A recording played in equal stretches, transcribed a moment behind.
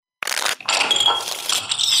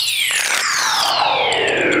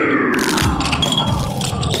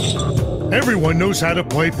Everyone knows how to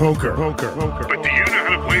play poker. But do you know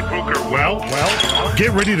how to play poker well? Get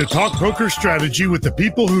ready to talk poker strategy with the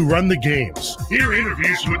people who run the games. Hear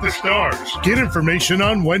interviews with the stars. Get information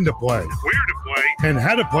on when to play, where to play, and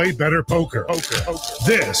how to play better poker.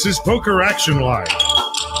 This is Poker Action Line,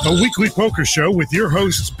 a weekly poker show with your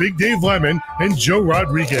hosts Big Dave Lemon and Joe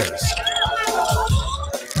Rodriguez.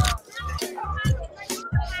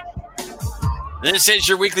 This is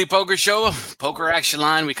your weekly poker show, Poker Action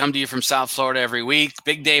Line. We come to you from South Florida every week.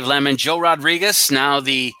 Big Dave Lemon, Joe Rodriguez, now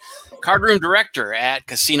the card room director at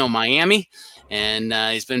Casino Miami. And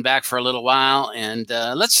he's been back for a little while. And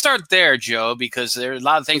let's start there, Joe, because there are a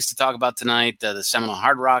lot of things to talk about tonight. The Seminole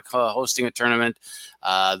Hard Rock hosting a tournament,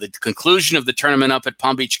 the conclusion of the tournament up at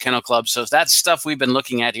Palm Beach Kennel Club. So that's stuff we've been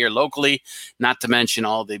looking at here locally, not to mention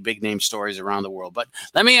all the big name stories around the world. But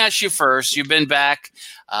let me ask you first, you've been back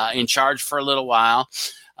in charge for a little while.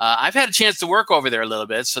 I've had a chance to work over there a little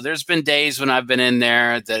bit. So there's been days when I've been in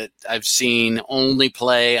there that I've seen only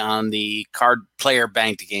play on the card player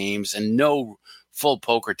banked games and no full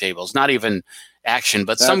poker tables, not even action,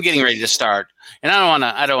 but some getting ready to start. And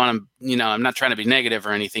I don't want to, I'm not trying to be negative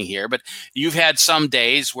or anything here, but you've had some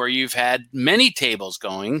days where you've had many tables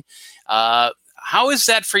going. How is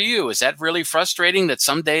that for you? Is that really frustrating that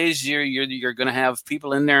some days you're going to have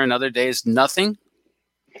people in there and other days nothing?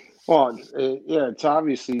 Well, yeah, it's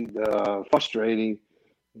obviously frustrating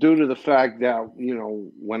due to the fact that,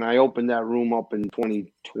 when I opened that room up in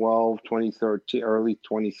 2012, 2013, early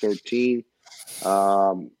 2013,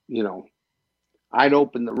 I'd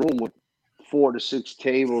open the room with 4 to 6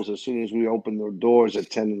 tables as soon as we opened the doors at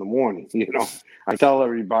 10 in the morning. I tell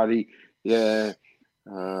everybody, that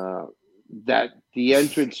the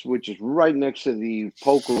entrance, which is right next to the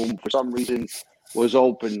poker room, for some reason was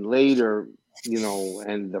open later,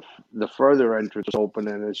 and the further entrance was open.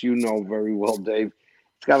 And as you know very well, Dave,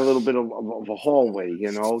 it's got a little bit of a hallway,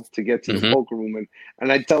 to get to the poker room.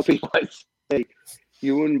 And I tell people, I say,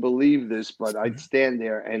 you wouldn't believe this, but I'd stand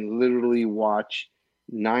there and literally watch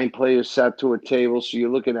 9 players sat to a table. So you're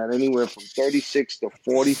looking at anywhere from 36 to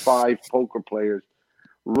 45 poker players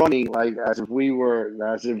running like as if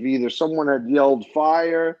either someone had yelled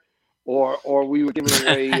fire or we were giving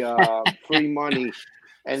away free money.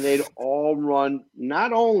 And they'd all run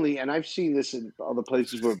not only, and I've seen this in other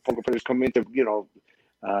places where poker players come in to,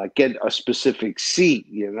 get a specific seat,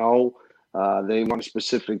 they want a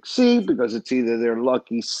specific seat because it's either their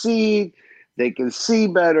lucky seat, they can see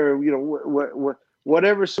better,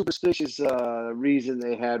 whatever superstitious reason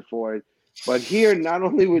they had for it. But here, not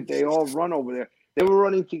only would they all run over there, they were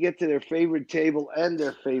running to get to their favorite table and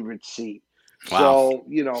their favorite seat. Wow.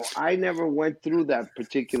 So, I never went through that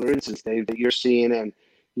particular instance, Dave, that you're seeing. And,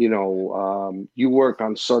 you work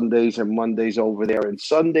on Sundays and Mondays over there. And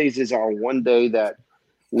Sundays is our one day that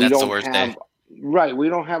we That's don't the worst have. Day. Right. We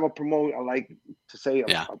don't have a promote. I like to say a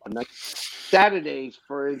night. Saturdays,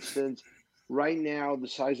 for instance, right now, the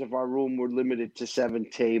size of our room, we're limited to 7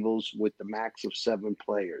 tables with the max of 7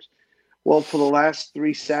 players. Well, for the last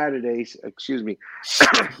 3 Saturdays,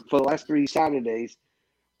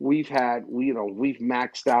 we've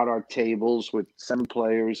maxed out our tables with 7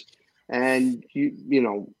 players and,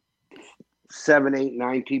 7, 8,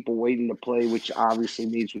 9 people waiting to play, which obviously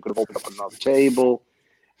means we could have opened up another table.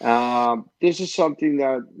 This is something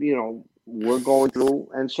that, we're going through,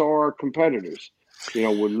 and so are our competitors.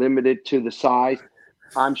 We're limited to the size.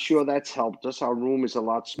 I'm sure that's helped us. Our room is a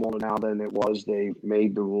lot smaller now than it was. They've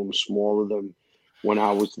made the room smaller than when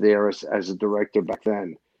I was there as a director back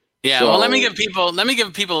then. Yeah, so, well, let me give people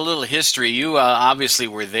a little history. You obviously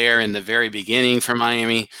were there in the very beginning for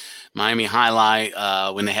Miami Highlight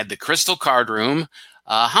when they had the Crystal Card Room.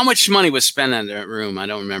 How much money was spent on that room? I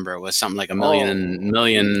don't remember. It was something like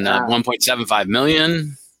 1.75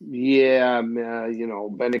 million. Yeah,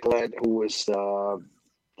 Benny Glad, who was the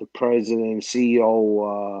president and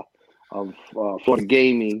CEO of Florida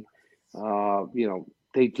Gaming,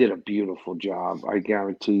 they did a beautiful job. I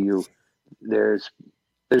guarantee you, there's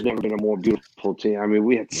never been a more beautiful team. I mean,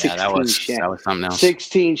 we had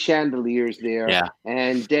 16 chandeliers there. Yeah.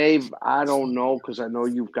 And Dave, I don't know, because I know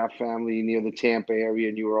you've got family near the Tampa area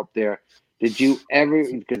and you were up there. Did you ever,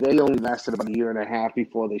 because they only lasted about a year and a half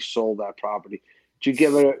before they sold that property. Did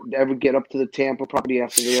you ever get up to the Tampa property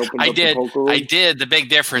after they opened up the poker room? I did. The big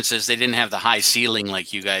difference is they didn't have the high ceiling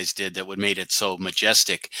like you guys did that would made it so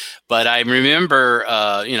majestic. But I remember,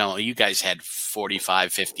 you guys had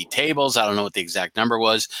 45, 50 tables. I don't know what the exact number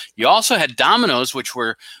was. You also had Domino's, which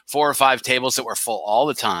were 4 or 5 tables that were full all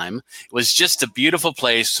the time. It was just a beautiful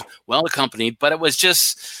place, well accompanied, but it was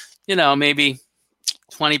just, maybe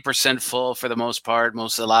 20% full for the most part, a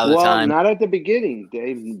lot of the Well, time. not at the beginning,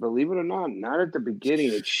 Dave. Believe it or not at the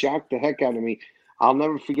beginning. It shocked the heck out of me. I'll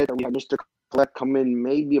never forget that we had Mr. Collette come in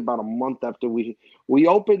maybe about a month after we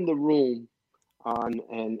opened the room on,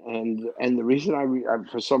 and the reason I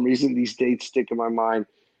for some reason these dates stick in my mind.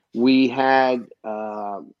 We had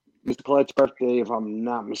Mr. Collette's birthday, if I'm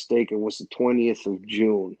not mistaken, was the 20th of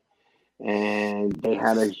June, and they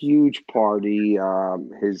had a huge party.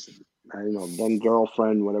 His then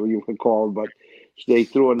girlfriend, whatever you would call it, but they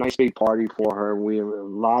threw a nice big party for her. We have a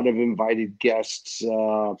lot of invited guests,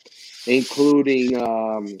 including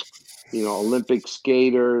Olympic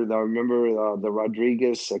skater. I remember the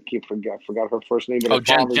Rodriguez. I forgot her first name. But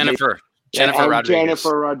Jennifer. Jennifer Rodriguez.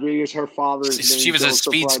 Jennifer Rodriguez. Her father's name. She was Joseph a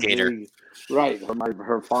speed Rodriguez. skater. Right.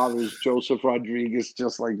 Her father's Joseph Rodriguez,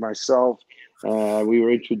 just like myself. We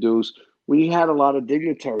were introduced. We had a lot of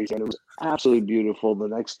dignitaries, and it was absolutely beautiful. The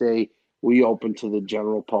next day, we opened to the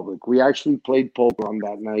general public. We actually played poker on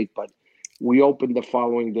that night, but we opened the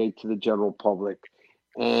following day to the general public.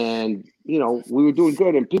 And, we were doing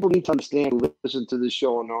good. And people need to understand, who listen to this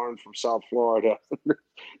show and aren't from South Florida.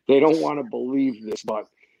 They don't want to believe this, but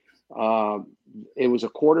it was a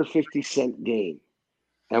quarter 50-cent game.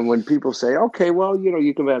 And when people say, okay, well,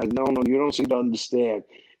 you can bet, no, you don't seem to understand.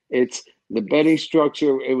 It's the betting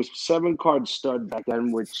structure. It was 7-card stud back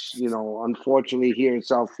then, which, unfortunately here in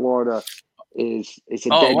South Florida is a dead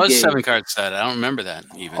game. Oh, it was 7-card stud. I don't remember that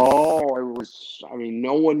even. Oh, it was. I mean,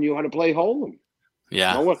 no one knew how to play Hold'em.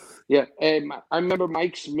 Yeah. No one. Yeah. And I remember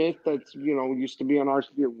Mike Smith, that's, used to be on our,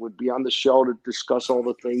 would be on the show to discuss all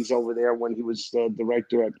the things over there when he was the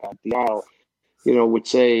director at the Isle, would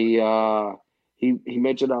say, he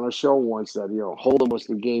mentioned on a show once that, Hold'em was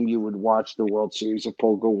the game you would watch the World Series of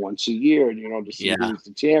Poker once a year, to see who was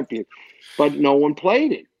the champion. But no one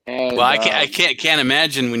played it. And, well, I can't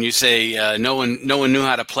imagine when you say no one knew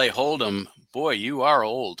how to play Hold'em. Boy, you are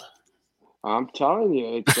old. I'm telling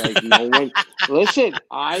you, it's like no one. Listen,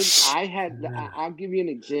 I'll give you an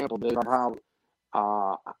example, Dave, of how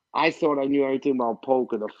I thought I knew everything about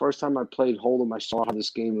poker. The first time I played Hold'em, I saw how this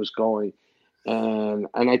game was going. And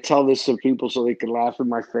I tell this to people so they could laugh in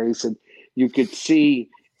my face, and you could see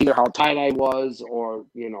either how tight I was or,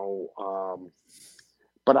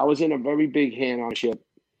 but I was in a very big hand on ship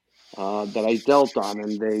that I dealt on,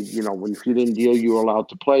 and they, if you didn't deal, you were allowed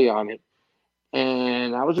to play on it.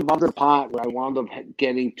 And I was involved in a pot where I wound up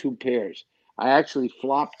getting 2 pairs. I actually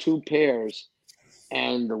flopped 2 pairs,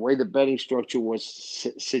 and the way the betting structure was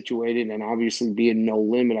situated, and obviously being no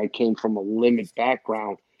limit, I came from a limit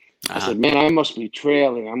background. I said, man, I must be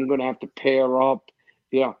trailing. I'm going to have to pair up.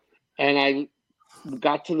 And I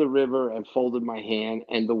got to the river and folded my hand,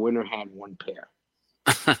 and the winner had 1 pair.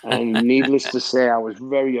 And needless to say, I was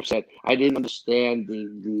very upset. I didn't understand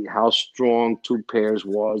the how strong 2 pairs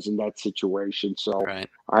was in that situation. So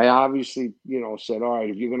I obviously, said, all right,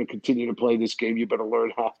 if you're going to continue to play this game, you better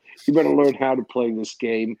learn how to play this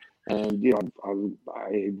game. And,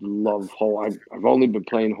 I love Hold'em. I've only been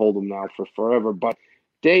playing Hold'em now for forever, but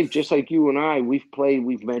Dave, just like you and I, we've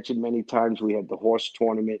mentioned many times, we had the horse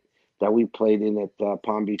tournament that we played in at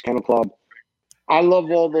Palm Beach Kennel Club. I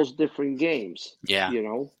love all those different games. Yeah.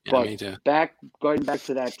 But me too. Going back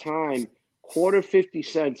to that time, quarter 50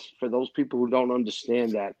 cents for those people who don't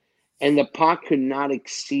understand that. And the pot could not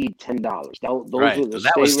exceed $10. Those were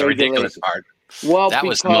that was the ridiculous part. Well, that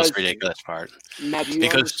was the most ridiculous part.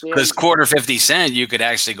 Because quarter 50 cent, you could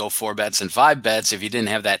actually go 4 bets and 5 bets if you didn't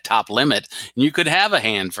have that top limit. You could have a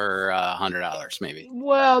hand for $100 maybe.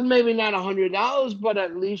 Well, maybe not $100, but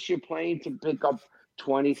at least you're playing to pick up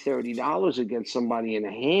 $20, $30 against somebody in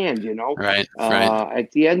a hand. Right. At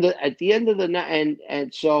the end of the night,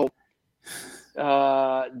 and so.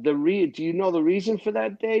 Do you know the reason for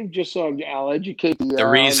that, Dave? Just so I'll educate the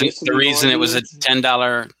reason. The reason it was a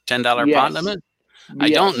 $10 pot limit. I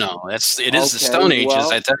don't know. It is the Stone Ages.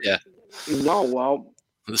 I tell you. No, well,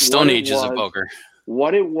 the Stone Ages of poker.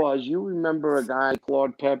 What it was, you remember a guy,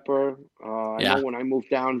 Claude Pepper? I know when I moved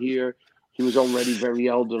down here, he was already very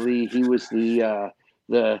elderly. He was the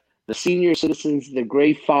senior citizens, the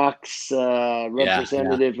Gray Fox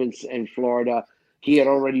representative in Florida. He had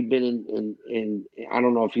already been in I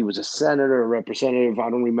don't know if he was a senator or a representative.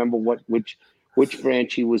 I don't remember which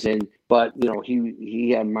branch he was in, but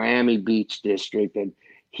he had Miami Beach district, and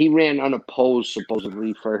he ran unopposed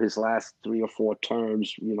supposedly for his last 3 or 4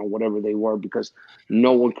 terms, whatever they were, because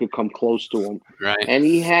no one could come close to him. Right. And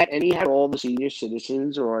he had all the senior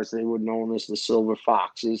citizens, or as they were known as the Silver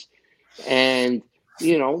Foxes, and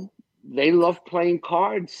they loved playing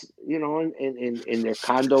cards, in their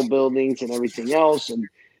condo buildings and everything else. And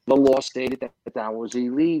the law stated that was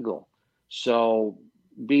illegal. So,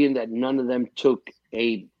 being that none of them took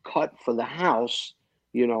a cut for the House,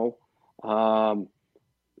 he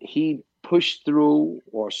pushed through,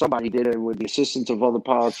 or somebody did it with the assistance of other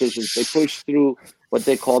politicians. They pushed through what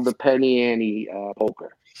they called the penny ante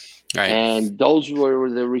poker. Right. And those were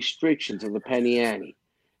the restrictions of the penny ante,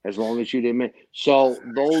 as long as you didn't. So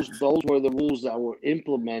those were the rules that were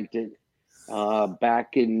implemented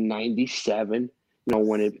back in '97.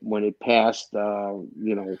 When it passed,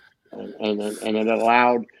 and it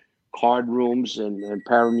allowed card rooms and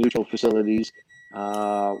pari-mutuel facilities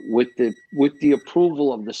with the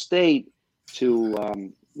approval of the state to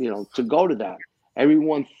go to that.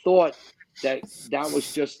 Everyone thought that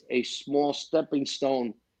was just a small stepping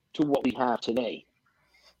stone to what we have today,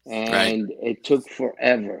 and it took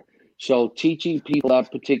forever. So teaching people that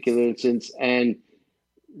particular instance, and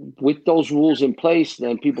with those rules in place,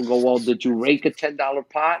 then people go, well, did you rake a $10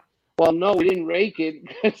 pot? Well, no, we didn't rake it,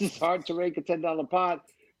 because it's hard to rake a $10 pot.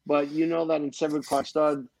 But you know that in 7-card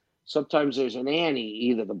stud, sometimes there's an ante,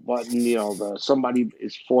 either the button, somebody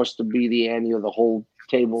is forced to be the ante or the whole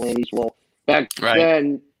table antes. Well, back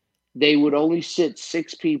then, they would only sit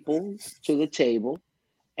 6 people to the table,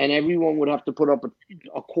 and everyone would have to put up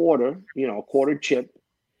a quarter, a quarter chip,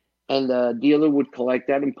 and the dealer would collect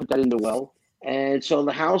that and put that in the well. And so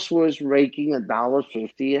the house was raking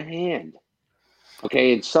 $1.50 a hand.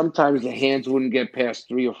 Okay, and sometimes the hands wouldn't get past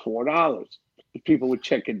 $3 or $4. People would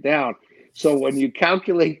check it down. So when you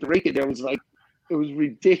calculate the raking, it was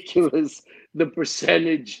ridiculous, the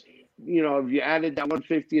percentage. If you added that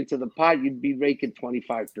 $1.50 into the pot, you'd be raking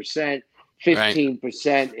 25%,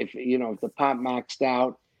 15% if the pot maxed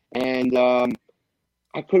out. And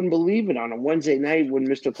I couldn't believe it. On a Wednesday night when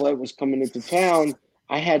Mr. Collette was coming into town,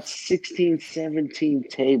 I had 16, 17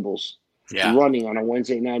 tables running on a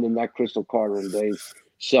Wednesday night in that Crystal card room, Dave.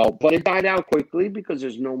 So, but it died out quickly because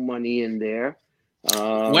there's no money in there.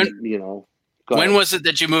 When was it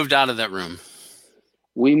that you moved out of that room?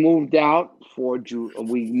 We moved out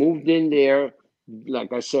we moved in there,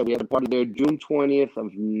 like I said, we had a party there June 20th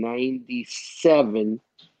of '97.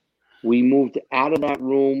 We moved out of that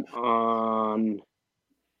room on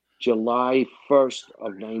July 1st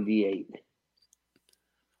of '98.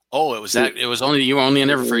 Oh, it was that. It was only, you were only in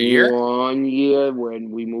there for a year? 1 year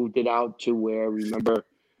when we moved it out to where, remember,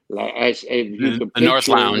 the North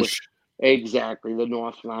Lounge. Exactly, the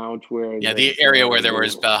North Lounge, where the area where there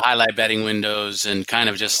was highlight betting windows and kind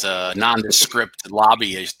of just a nondescript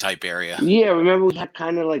lobby type area. Yeah, remember we had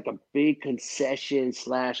kind of like a big concession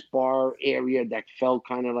 / bar area that fell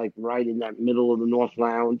kind of like right in that middle of the North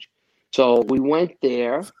Lounge. So we went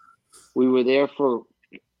there. We were there for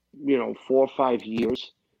 4 or 5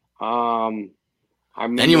 years. Then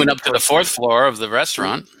you went up to the 4th floor of the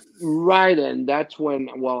restaurant. Right, and that's when,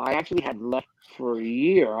 I actually had left for a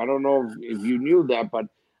year. I don't know if you knew that, but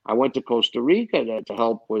I went to Costa Rica to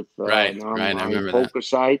help with I remember poker that.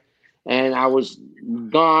 site, and I was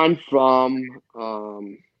gone from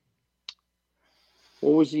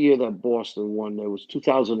what was the year that Boston won? It was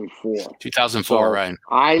 2004. 2004, so right.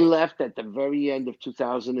 I left at the very end of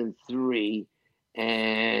 2003,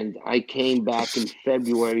 and I came back in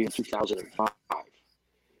February of 2005.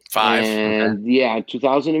 And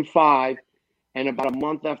 2005. And about a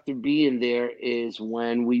month after being there is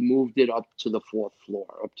when we moved it up to the 4th floor,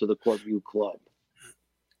 up to the Courtview Club.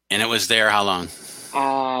 And it was there how long?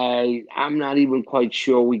 I'm not even quite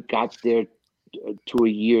sure we got there to a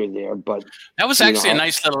year there, but that was actually a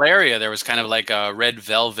nice little area. There was kind of like red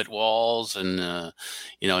velvet walls and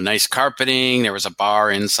nice carpeting. There was a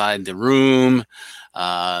bar inside the room.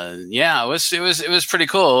 It was pretty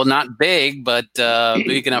cool. Not big, but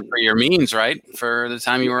big enough for your means, right? For the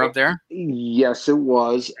time you were up there. Yes, it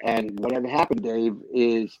was. And what had happened, Dave,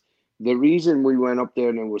 is the reason we went up there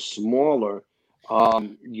and it was smaller.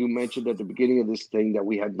 You mentioned at the beginning of this thing that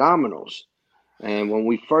we had dominoes, and when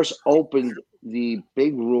we first opened the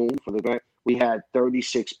big room for the we had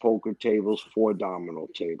 36 poker tables, 4 domino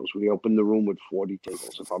tables. We opened the room with 40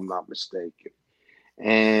 tables, if I'm not mistaken,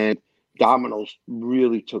 and dominoes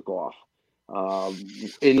really took off.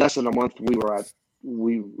 In less than a month,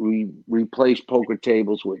 we replaced poker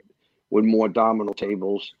tables with more domino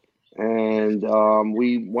tables, and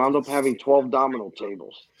we wound up having 12 domino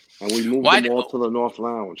tables, and we moved them all to the North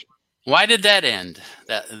Lounge. Why did that end?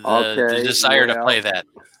 The desire to play that.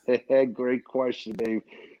 Great question, Dave.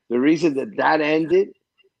 The reason that ended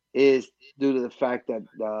is due to the fact that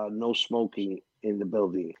no smoking in the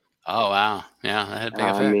building. Oh wow! Yeah, that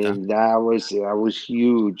had a big effect. That was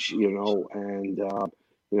huge, and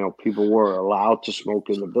people were allowed to smoke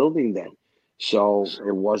in the building then, so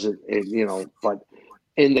it wasn't, But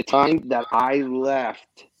in the time that I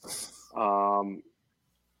left,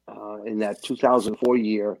 in that 2004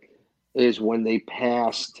 year is when they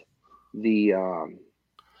passed the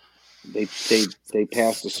they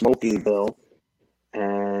passed the smoking bill,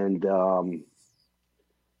 and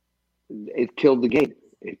it killed the game.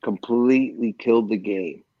 It completely killed the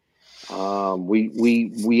game.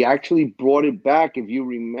 We actually brought it back. If you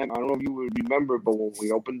remember, I don't know if you would remember, but when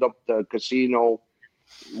we opened up the casino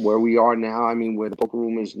where we are now, I mean, where the poker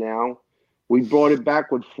room is now, we brought it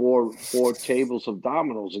back with four tables of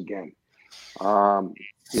dominoes again.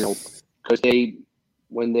 Because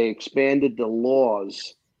when they expanded the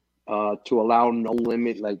laws to allow no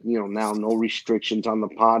limit, like, now no restrictions on the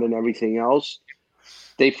pot and everything else,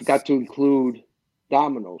 they forgot to include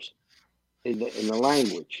dominoes in the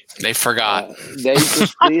language. They forgot. They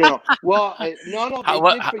just, well, no, they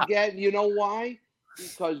did forget. You know why?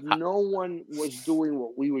 Because no one was doing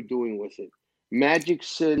what we were doing with it. Magic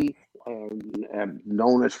City,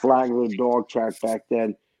 known as Flagler Dog Track back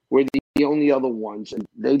then, were the only other ones, and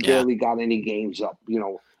they barely got any games up.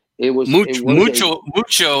 It was mucho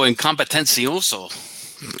incompetencioso.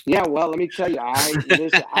 Yeah, well, let me tell you,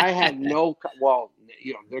 I had no. Well,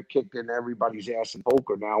 they're kicking everybody's ass in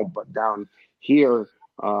poker now, but down here,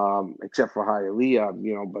 except for Hialeah,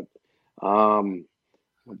 but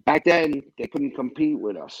back then they couldn't compete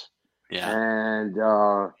with us. Yeah, and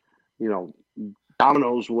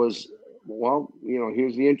dominoes was,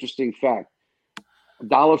 here's the interesting fact: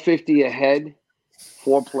 $1.50 a head,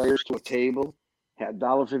 4 players to a table. Had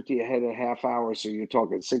 $1.50 a head a half hour, so you're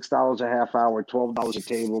talking $6 a half hour, $12 a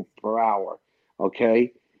table per hour.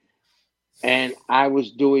 Okay, and I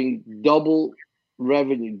was doing double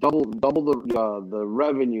revenue, double the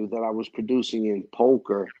revenue that I was producing in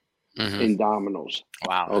poker in dominoes.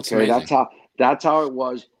 Wow, that's okay, amazing. that's how it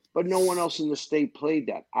was. But no one else in the state played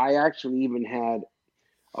that. I actually even had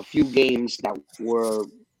a few games that were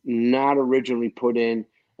not originally put in,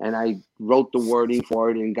 and I wrote the wording for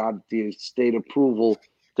it and got the state approval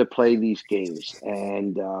to play these games.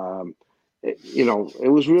 And,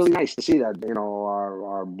 it was really nice to see that,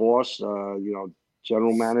 our boss,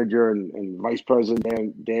 general manager and vice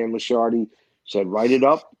president, Dan Lasciardi, said, write it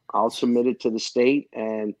up. I'll submit it to the state.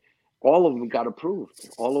 And all of them got approved.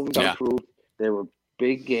 Approved. They were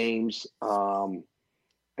big games. And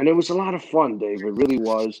it was a lot of fun, Dave. It really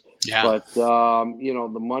was. Yeah. But,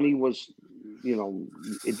 the money was,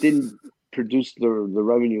 it didn't produce the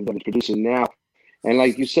revenue that it's producing now. And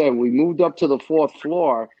like you said, we moved up to the 4th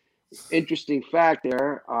floor. Interesting fact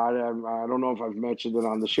there. I don't know if I've mentioned it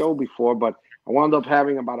on the show before, but I wound up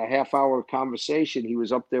having about a half-hour conversation. He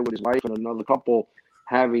was up there with his wife and another couple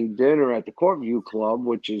having dinner at the Courtview Club,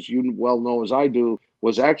 which, as you well know as I do,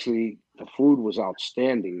 was actually, the food was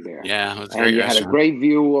outstanding there. Yeah, it was and you had a great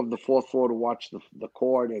view of the 4th floor to watch the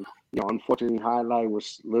court. And unfortunately, Highlight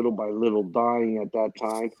was little by little dying at that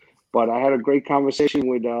time. But I had a great conversation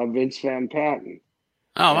with Vince Van Patten.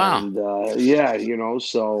 Oh, wow. And,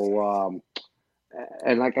 so,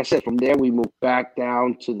 and like I said, from there we moved back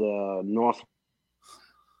down to the North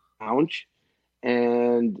Lounge.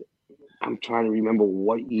 And I'm trying to remember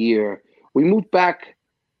what year. We moved back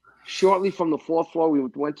shortly from the 4th floor. We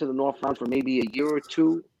went to the North Lounge for maybe a year or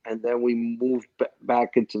two. And then we moved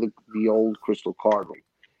back into the old Crystal Card Room.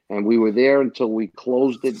 And we were there until we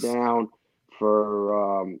closed it down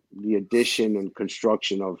for the addition and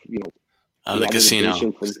construction of, the casino.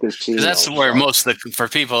 That's where for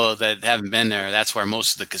people that haven't been there, that's where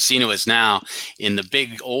most of the casino is now, in the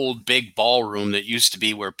big ballroom that used to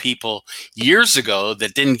be where people years ago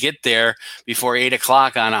that didn't get there before 8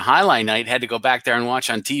 o'clock on a highlight night had to go back there and watch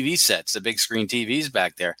on TV sets, the big screen TVs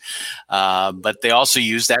back there. But they also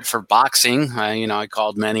use that for boxing. I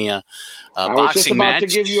called many a boxing match. I was just about to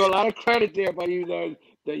give you a lot of credit there, buddy,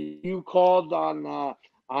 that you called on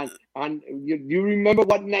you remember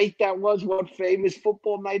what night that was? What famous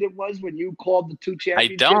football night it was when you called the 2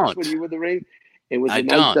 championships? I don't. When you were the ring? It was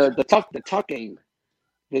the tuck game.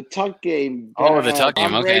 The tuck game. Oh, the tuck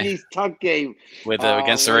game. Okay. Brady's tuck game with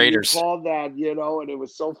against the Raiders. You called that, and it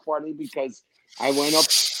was so funny because I went up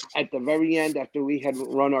at the very end after we had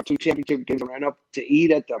run our 2 championship games. I ran up to eat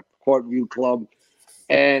at the Courtview Club,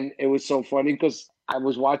 and it was so funny because I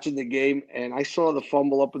was watching the game and I saw the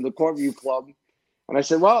fumble up in the Courtview Club. And I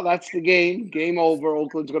said, well, that's the game. Game over.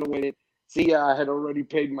 Oakland's going to win it. See, I had already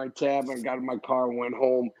paid my tab and got in my car and went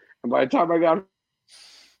home. And by the time I got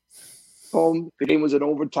home, the game was in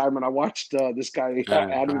overtime. And I watched this guy,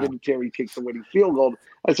 Adam Vinatieri, kick the winning field goal.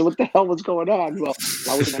 I said, what the hell was going on? Well,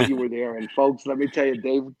 that was when you were there. And, folks, let me tell you,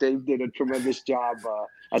 Dave did a tremendous job.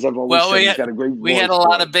 As I've always said, he's got a great voice. We had a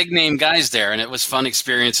lot of big-name guys there, and it was fun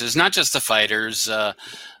experiences, not just the fighters.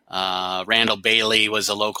 Randall Bailey was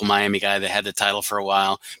a local Miami guy that had the title for a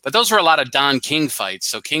while. But those were a lot of Don King fights.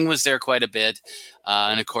 So King was there quite a bit.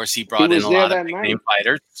 And, of course, he brought in a lot of big-name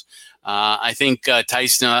fighters. I think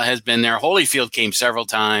Tyson has been there. Holyfield came several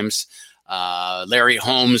times. Larry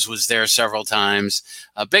Holmes was there several times.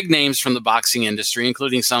 Big names from the boxing industry,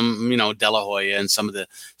 including some, De La Hoya and some of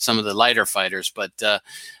the lighter fighters. But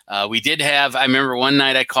we did have. I remember one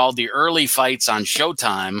night I called the early fights on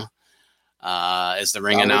Showtime as the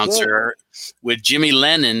ring announcer. With Jimmy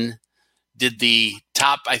Lennon did the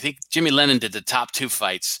top. I think Jimmy Lennon did the top 2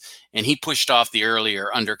 fights. And he pushed off the earlier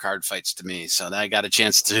undercard fights to me. So I got a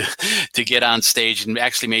chance to get on stage and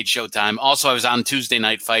actually made Showtime. Also, I was on Tuesday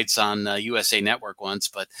Night Fights on USA Network once.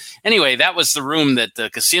 But anyway, that was the room that the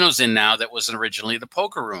casino's in now that wasn't originally the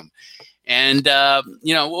poker room. And,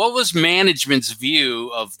 what was management's view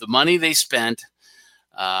of the money they spent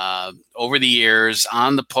over the years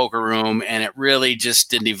on the poker room, and it really just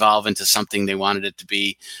didn't evolve into something they wanted it to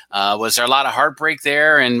be? Was there a lot of heartbreak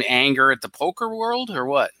there and anger at the poker world, or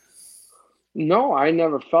what? No, I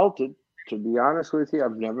never felt it. To be honest with you,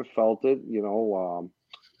 I've never felt it. You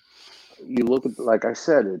look at, like I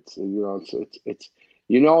said, it's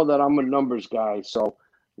that I'm a numbers guy. So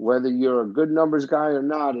whether you're a good numbers guy or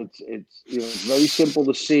not, it's very simple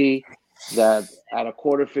to see that at a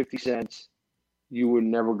quarter 50 cents, you were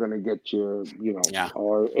never going to get your,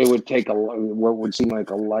 or it would take what would seem like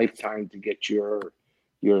a lifetime to get your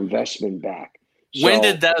investment back. When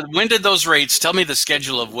did those rates? Tell me the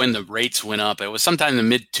schedule of when the rates went up. It was sometime in the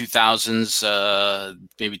mid 2000s,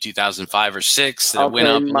 maybe 2005 or 6 that went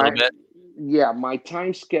up a little bit. Yeah, my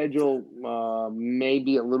time schedule may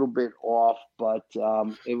be a little bit off, but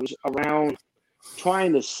it was around I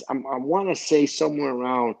want to say somewhere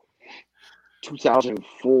around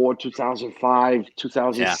 2004, 2005,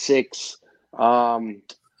 2006. Yeah.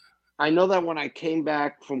 I know that when I came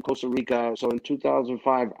back from Costa Rica, so in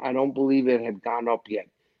 2005, I don't believe it had gone up yet.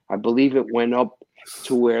 I believe it went up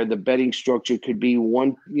to where the betting structure could be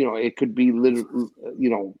it could be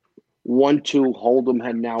 1-2. Hold'em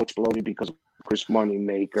had now exploded because of Chris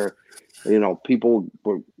Moneymaker. People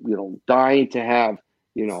were, dying to have,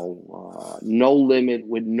 no limit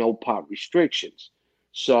with no pot restrictions.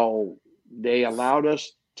 So they allowed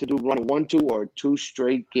us to run a 1-2 or a 2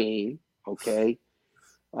 straight game. Okay.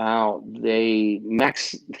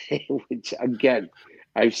 Which again,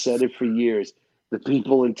 I've said it for years. The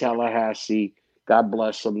people in Tallahassee, God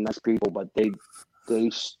bless them, nice people, but they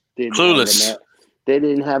didn't clueless. They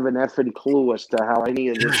didn't have an effing clue as to how any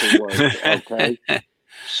of this would work. Okay,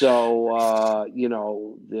 so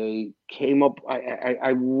they came up.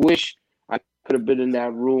 I wish I could have been in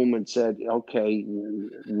that room and said, okay,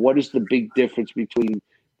 what is the big difference between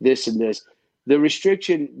this and this? The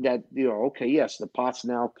restriction that, yes, the pots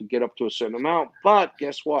now could get up to a certain amount, but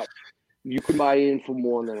guess what? You could buy in for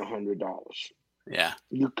more than $100. Yeah.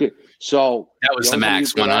 You could. So that was the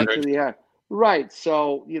max, 100. Right.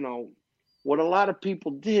 So, what a lot of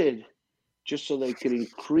people did just so they could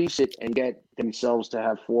increase it and get themselves to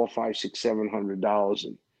have $400, $500, $600,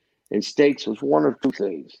 $700 in stakes was one of 2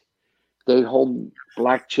 things. They hold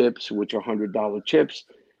black chips, which are $100 chips,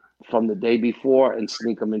 from the day before and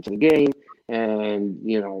sneak them into the game. And,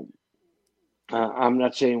 I'm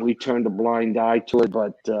not saying we turned a blind eye to it,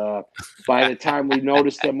 but by the time we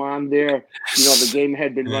noticed them on there, the game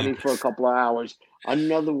had been running for a couple of hours.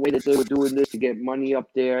 Another way that they were doing this to get money up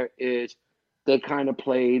there is they kind of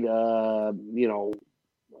played, a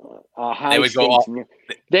high stakes.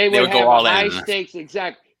 They would have a high stakes,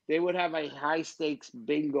 exactly. They would have a high stakes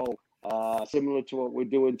bingo, similar to what we're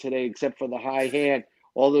doing today, except for the high hand.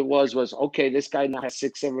 All it was, okay, this guy now has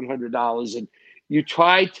 $600-$700, and you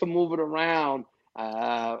tried to move it around.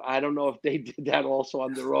 I don't know if they did that also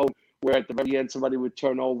on their own, where at the very end somebody would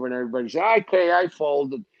turn over and everybody say, okay, I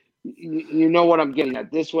folded. You know what I'm getting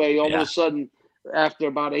at. This way, all of a sudden, after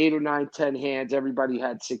about 8 or 9, 10 hands, everybody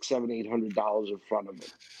had $600, $700, $800 in front of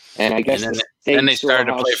it. And I guess then they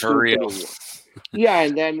started to play for real. Yeah,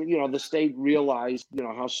 and then, the state realized,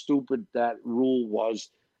 how stupid that rule was,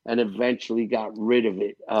 and eventually got rid of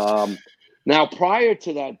it. Now, prior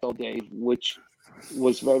to that, though, Dave, which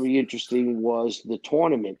was very interesting, was the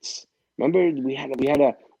tournaments. Remember, we had a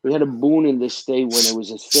boon in this state when it was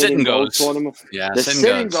a sit and go tournament. Yeah, the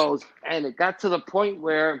sit and goes, and it got to the point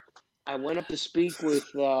where I went up to speak with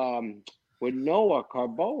Noah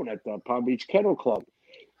Carbone at the Palm Beach Kennel Club,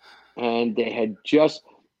 and they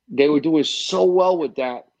were doing so well with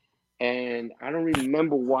that. And I don't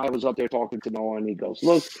remember why I was up there talking to Noah, and he goes,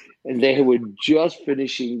 look, and they were just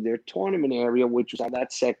finishing their tournament area, which was on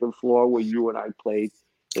that second floor where you and I played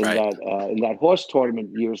in that horse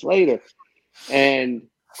tournament years later. And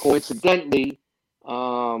coincidentally,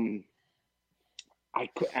 I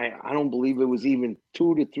don't believe it was even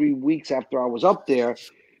 2 to 3 weeks after I was up there,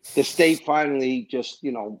 the state finally just,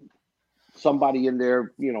 somebody in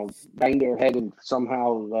there, banged their head and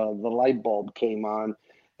somehow the light bulb came on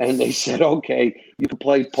and they said, okay, you can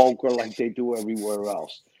play poker like they do everywhere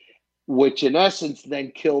else, which in essence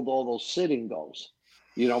then killed all those sitting goes,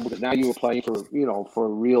 because now you were playing for, for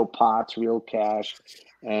real pots, real cash.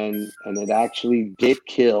 And it actually did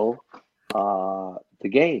kill the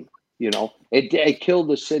game. It killed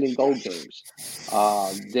the sit and go games.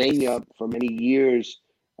 Dania, for many years,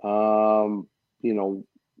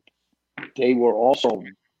 they were also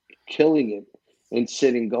killing it in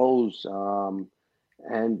sit and goes.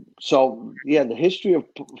 And so, yeah, the history of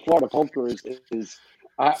Florida poker is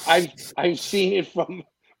I've seen it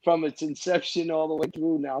from its inception all the way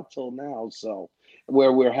through now till now. So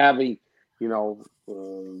where we're having,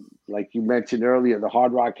 like you mentioned earlier, the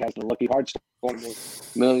Hard Rock has the Lucky Hearts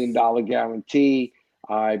 $1 million guarantee.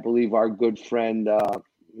 I believe our good friend,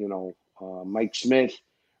 Mike Smith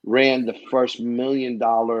ran the first $1 million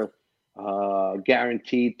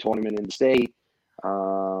guaranteed tournament in the state.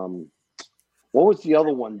 What was the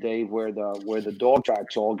other one, Dave, where the dog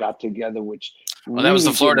tracks all got together? Which that was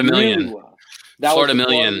the Florida Million. Florida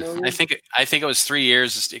Million. I think it was 3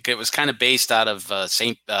 years. It was kind of based out of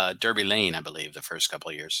St. Derby Lane, I believe, the first couple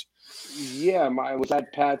of years. Yeah, was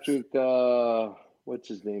that Patrick? What's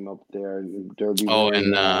his name up there in Derby? Oh,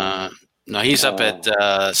 Lane? And no, he's up at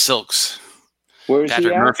Silks. Where is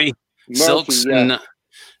Patrick he at? Murphy, Silks, yeah.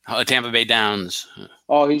 And Tampa Bay Downs.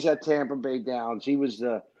 Oh, he's at Tampa Bay Downs. He was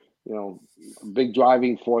the big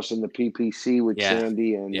driving force in the PPC with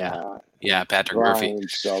Sandy and Patrick Brian, Murphy.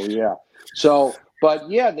 So but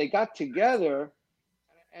they got together,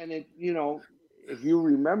 and it if you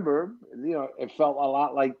remember, it felt a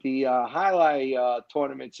lot like the highlight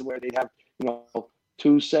tournaments where they'd have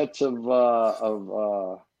two sets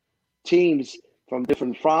of teams from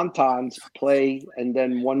different frontons play, and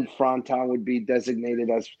then one fronton would be designated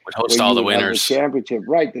as would host all the winners, the championship,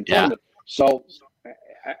 right? The tournament. So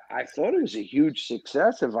I thought it was a huge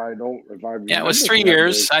success. If I remember. Yeah, it was 3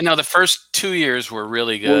 years. I know the first 2 years were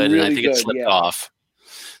really good, and I think it slipped off.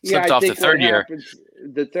 Slipped off the third year.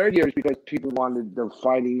 The third year is because people wanted the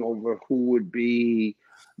fighting over who would be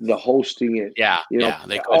the hosting it.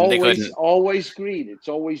 They couldn't. Always greed. It's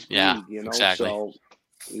always greed. Yeah, exactly. So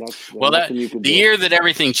the year that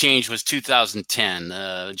everything changed was 2010.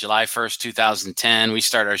 July 1st, 2010. We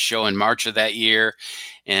started our show in March of that year.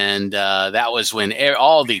 And that was when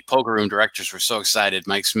all the poker room directors were so excited.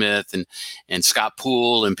 Mike Smith and Scott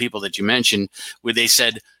Poole and people that you mentioned, where they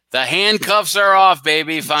said, the handcuffs are off,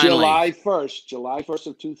 baby, finally. July 1st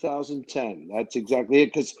of 2010. That's exactly it,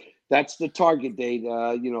 because that's the target date.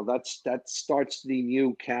 That starts the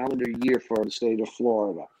new calendar year for the state of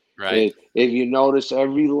Florida. Right. If you notice,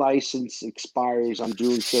 every license expires on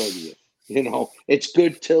June 30th. It's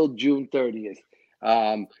good till June 30th.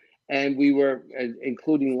 And we were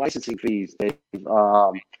including licensing fees.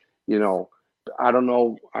 I don't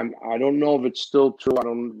know. I don't know if it's still true. I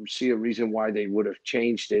don't see a reason why they would have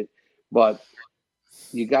changed it. But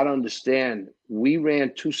you got to understand, we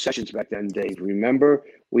ran 2 sessions back then, Dave. Remember,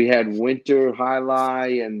 we had winter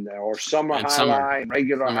highlight or summer highlight,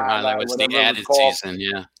 regular highlight, was whatever the added season.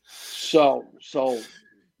 Yeah. So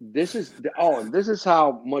this is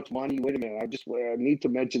how much money. Wait a minute. I need to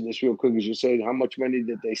mention this real quick, as you're saying, how much money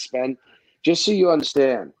did they spend? Just so you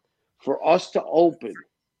understand, for us to open,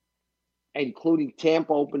 including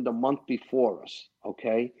Tampa opened a month before us,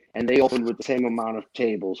 okay? And they opened with the same amount of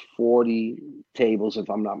tables, 40 tables, if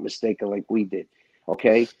I'm not mistaken, like we did,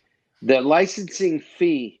 okay? The licensing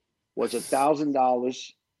fee was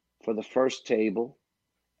 $1,000 for the first table,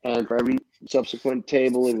 and for every subsequent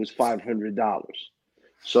table, it was $500.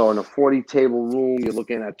 So in a 40-table room, you're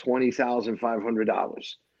looking at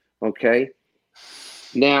 $20,500, okay?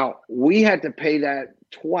 Now, we had to pay that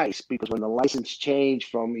twice because when the license changed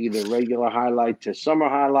from either regular highlight to summer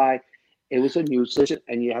highlight, it was a new system,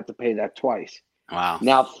 and you had to pay that twice. Wow.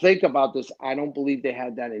 Now, think about this. I don't believe they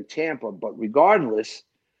had that in Tampa, but regardless,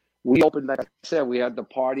 we opened, like I said, we had the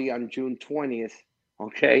party on June 20th,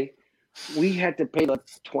 okay? We had to pay like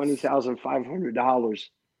 $20,500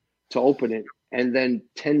 to open it, and then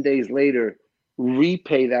 10 days later,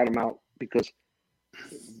 repay that amount because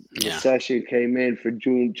the session came in for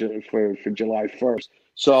July 1st.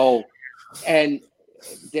 So, and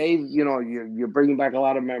Dave, you're bringing back a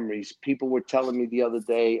lot of memories. People were telling me the other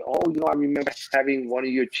day, I remember having one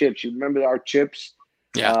of your chips. You remember our chips?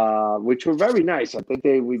 Yeah. Which were very nice. I think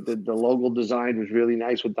the logo design was really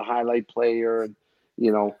nice with the highlight player,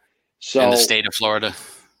 so. And the state of Florida.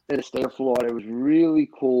 in the state of Florida. It was really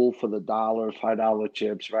cool for the $5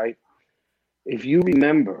 chips, right? If you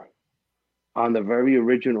remember, on the very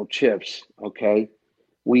original chips, okay,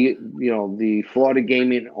 the Florida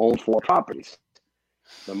Gaming owned 4 properties: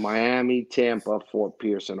 the Miami, Tampa, Fort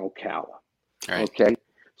Pierce, and Ocala. Right. Okay,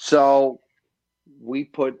 so we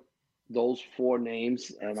put those 4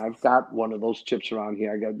 names, and I've got one of those chips around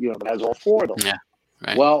here. I got, that has all 4 of them. Yeah.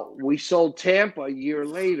 Right. Well, we sold Tampa a year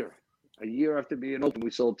later. A year after being open,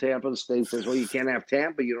 we sold Tampa. The state says, well, you can't have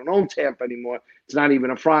Tampa. You don't own Tampa anymore. It's not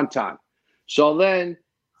even a Fronton. So then,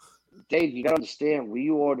 Dave, you got to understand, we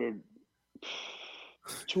ordered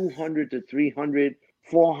 200 to 300,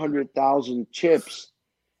 400,000 chips.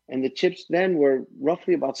 And the chips then were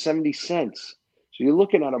roughly about 70 cents. So you're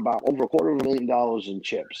looking at about over $250,000 in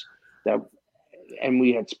chips. And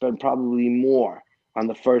we had spent probably more on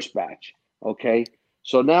the first batch. Okay.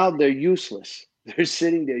 So now they're useless. They're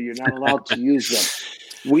sitting there. You're not allowed to use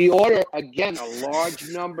them. We ordered, again, a large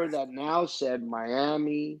number that now said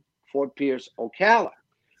Miami, Fort Pierce, Ocala.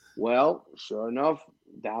 Well, sure enough,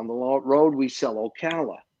 down the road, we sell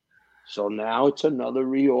Ocala. So now it's another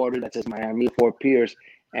reorder that says Miami, Fort Pierce.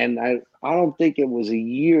 And I don't think it was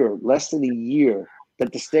less than a year,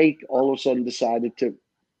 that the state all of a sudden decided to,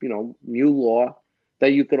 new law,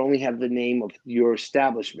 that you could only have the name of your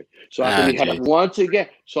establishment. So after we had it once again,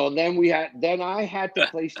 then I had to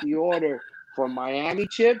place the order for Miami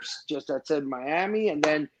chips, just that said Miami, and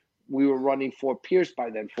then we were running Fort Pierce by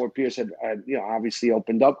then. Fort Pierce had obviously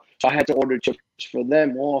opened up, so I had to order chips for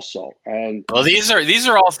them also. And well, these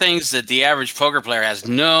are all things that the average poker player has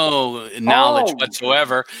no knowledge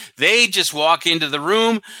whatsoever. They just walk into the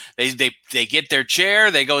room, they get their chair,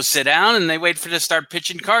 they go sit down, and they wait for to start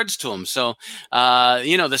pitching cards to them. So,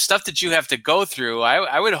 the stuff that you have to go through,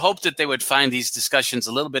 I would hope that they would find these discussions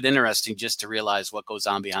a little bit interesting, just to realize what goes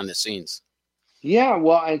on behind the scenes. Yeah,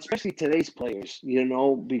 well, and especially today's players,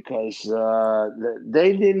 because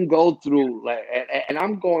they didn't go through, and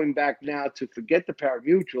I'm going back now to forget the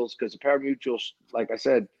pari-mutuels, because the pari-mutuels, like I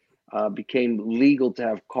said, became legal to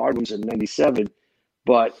have card rooms in 97.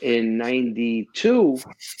 But in 92,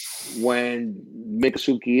 when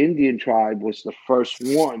Miccosukee Indian Tribe was the first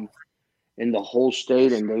one in the whole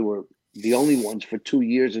state, and they were the only ones for 2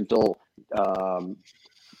 years until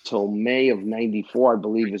May of 94, I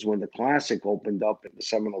believe, is when the Classic opened up, at the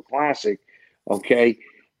Seminole Classic. Okay.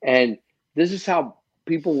 And this is how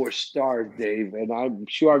people were starved, Dave. And I'm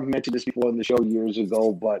sure I've mentioned this before in the show years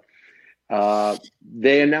ago, but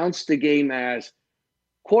they announced the game as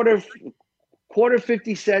quarter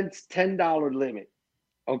 50 cents, $10 limit.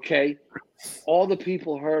 Okay. All the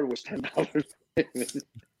people heard was $10 limit.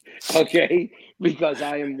 Okay, because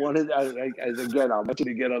I am one of again, I'll mention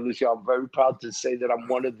again on the show, I'm very proud to say that I'm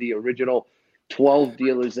one of the original 12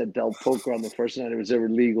 dealers that dealt poker on the first night it was ever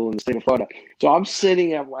legal in the state of Florida. So I'm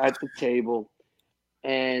sitting at the table,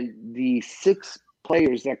 and the 6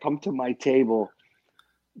 players that come to my table,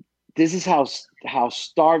 this is how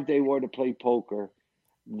starved they were to play poker.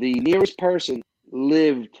 The nearest person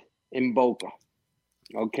lived in Boca.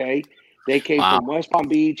 Okay, they came from West Palm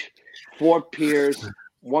Beach, Fort Pierce,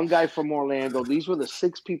 one guy from Orlando. These were the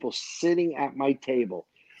 6 people sitting at my table.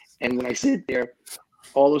 And when I sit there,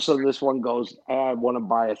 all of a sudden this one goes, I want to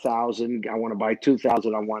buy 1,000. I want to buy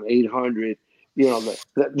 2,000. I want 800.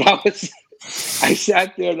 That was, I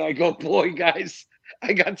sat there and I go, boy, guys,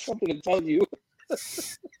 I got something to tell you.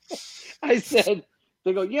 I said,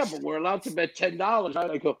 they go, yeah, but we're allowed to bet $10,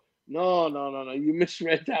 right? I go, no. You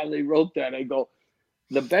misread how they wrote that. I go,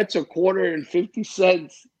 the bets are quarter and 50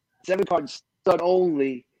 cents, 7 cards stud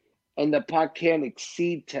only, and the pot can't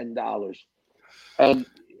exceed $10. And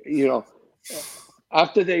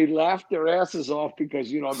after they laughed their asses off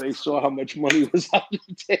because they saw how much money was on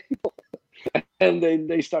the table, and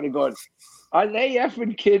they started going, "Are they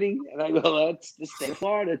effing kidding?" And I go, "That's the state of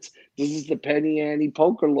Florida. This is the penny ante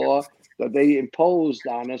poker law that they imposed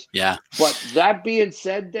on us." Yeah. But that being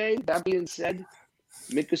said, Dave,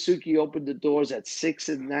 Miccosukee opened the doors at 6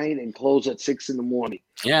 at night and closed at 6 in the morning.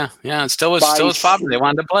 Yeah. It still was popular. They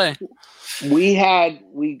wanted to play.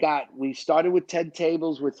 We started with 10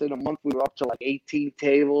 tables. Within a month, we were up to like 18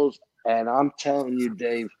 tables. And I'm telling you,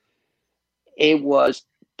 Dave, it was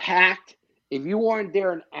packed. If you weren't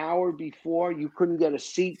there an hour before, you couldn't get a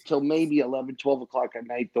seat till maybe 11, 12 o'clock at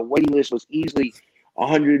night. The waiting list was easily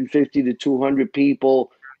 150 to 200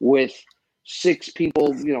 people with 6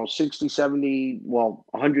 people, 60, 70,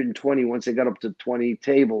 120 once they got up to 20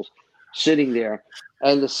 tables sitting there.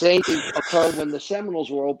 And the same thing occurred when the Seminoles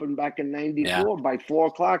were open back in 94. Yeah. By 4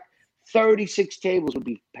 o'clock, 36 tables would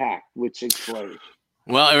be packed with 6 players.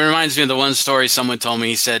 Well, it reminds me of the one story someone told me.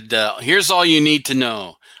 He said, here's all you need to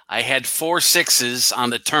know. I had 4 6s on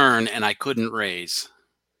the turn and I couldn't raise.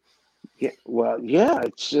 Yeah, well, yeah,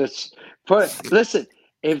 it's just. But listen,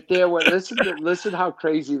 if there were listen how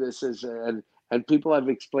crazy this is, and people have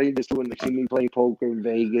explained this to when they see me play poker in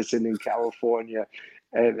Vegas and in California,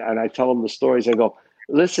 and I tell them the stories. I go,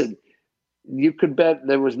 listen, you could bet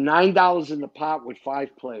there was $9 in the pot with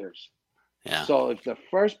 5 players. Yeah. So if the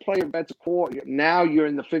first player bets a quarter, now you're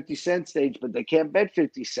in the 50-cent stage, but they can't bet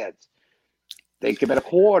 50 cents. They can bet a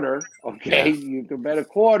quarter. Okay, Yeah. You can bet a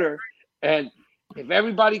quarter, and if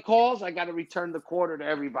everybody calls, I got to return the quarter to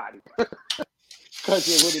everybody because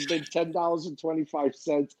it would have been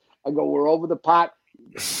 $10.25. I go, we're over the pot.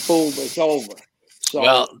 Boom, it's over. So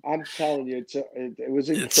I'm telling you, it was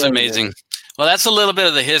incredible. It's amazing. Well, that's a little bit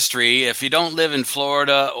of the history. If you don't live in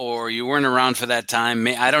Florida or you weren't around for that time,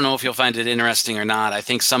 I don't know if you'll find it interesting or not. I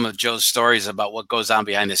think some of Joe's stories about what goes on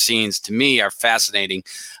behind the scenes, to me, are fascinating.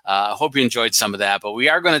 I hope you enjoyed some of that, but we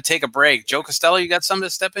are going to take a break. Joe Costello, you got something to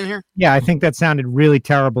step in here? Yeah, I think that sounded really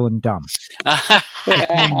terrible and dumb.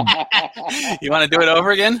 You want to do it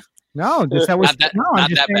over again? No, that was not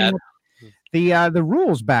that bad. The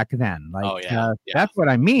rules back then, like that's what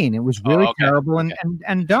I mean. It was really terrible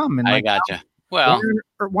and dumb. And I gotcha. Well,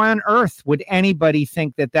 why on earth would anybody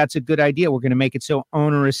think that that's a good idea? We're going to make it so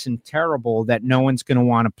onerous and terrible that no one's going to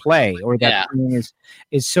want to play, or that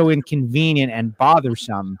is so inconvenient and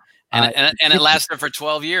bothersome. And it lasted for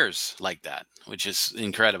 12 years like that, which is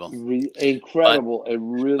incredible. Incredible. It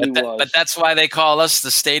really was. But that's why they call us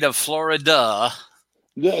the state of Florida.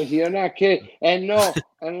 Yeah, you're not kidding. And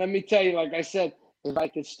and let me tell you, like I said, if I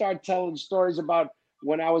could start telling stories about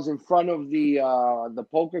when I was in front of the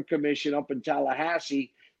poker commission up in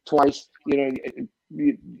Tallahassee twice,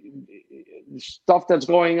 stuff that's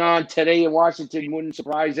going on today in Washington wouldn't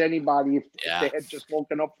surprise anybody if they had just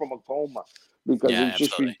woken up from a coma, because it's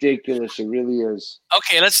just ridiculous. It really is.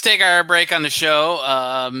 Okay, let's take our break on the show.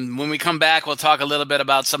 When we come back, we'll talk a little bit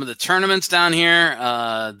about some of the tournaments down here.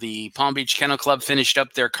 The Palm Beach Kennel Club finished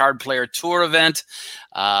up their Card Player Tour event.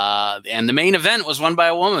 And the main event was won by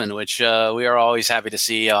a woman, which we are always happy to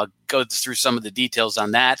see. I'll go through some of the details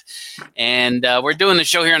on that. And we're doing the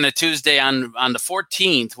show here on a Tuesday on the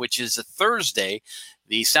 14th, which is a Thursday.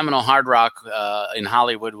 The Seminole Hard Rock in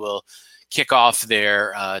Hollywood will kick off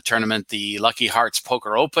their tournament, the Lucky Hearts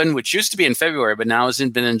Poker Open, which used to be in February, but now has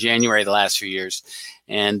been in January the last few years.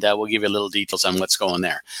 And we'll give you a little details on what's going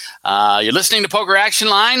there. You're listening to Poker Action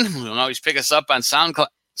Line. You can always pick us up on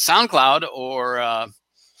SoundCloud or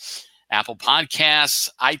Apple Podcasts,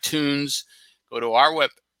 iTunes. Go to our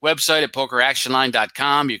website at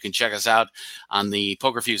pokeractionline.com. You can check us out on the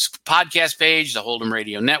Poker Fuse podcast page, the Hold'em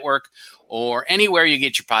Radio Network, or anywhere you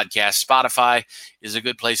get your podcast. Spotify is a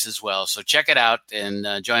good place as well. So check it out and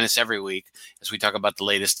join us every week as we talk about the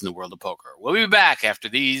latest in the world of poker. We'll be back after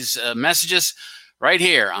these messages right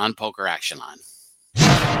here on Poker Action Line.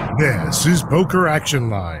 This is Poker Action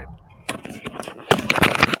Line.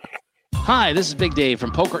 Hi, this is Big Dave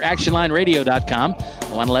from PokerActionLineRadio.com.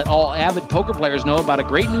 I want to let all avid poker players know about a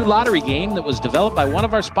great new lottery game that was developed by one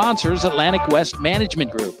of our sponsors, Atlantic West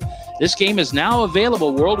Management Group. This game is now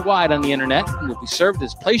available worldwide on the internet and will be served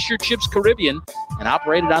as Place Your Chips Caribbean and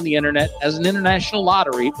operated on the internet as an international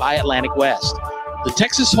lottery by Atlantic West. The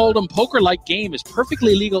Texas Hold'em poker-like game is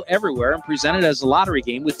perfectly legal everywhere and presented as a lottery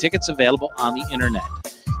game with tickets available on the internet.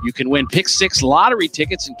 You can win Pick 6 lottery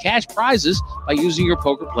tickets and cash prizes by using your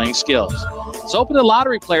poker playing skills. It's open to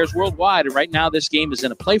lottery players worldwide, and right now this game is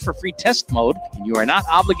in a play-for-free test mode, and you are not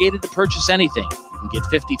obligated to purchase anything. You can get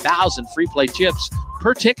 50,000 free play chips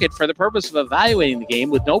per ticket for the purpose of evaluating the game,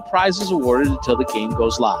 with no prizes awarded until the game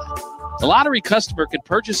goes live. The lottery customer can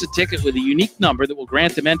purchase a ticket with a unique number that will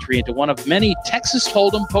grant them entry into one of many Texas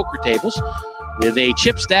Hold'em poker tables with a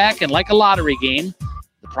chip stack, and like a lottery game,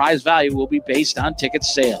 the prize value will be based on ticket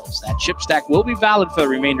sales. That chip stack will be valid for the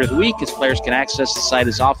remainder of the week, as players can access the site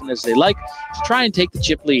as often as they like to try and take the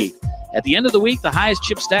chip lead. At the end of the week, the highest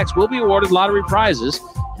chip stacks will be awarded lottery prizes,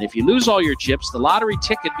 and if you lose all your chips, the lottery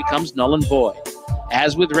ticket becomes null and void.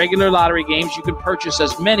 As with regular lottery games, you can purchase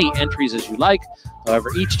as many entries as you like.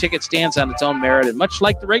 However, each ticket stands on its own merit, and much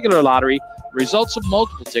like the regular lottery, the results of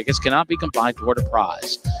multiple tickets cannot be combined toward a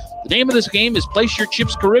prize. The name of this game is Place Your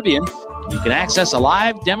Chips Caribbean. You can access a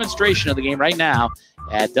live demonstration of the game right now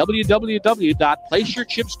at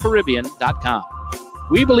www.placeyourchipscaribbean.com.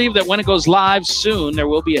 We believe that when it goes live soon, there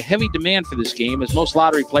will be a heavy demand for this game, as most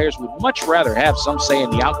lottery players would much rather have some say in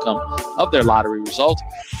the outcome of their lottery result.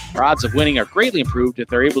 Our odds of winning are greatly improved if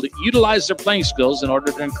they're able to utilize their playing skills in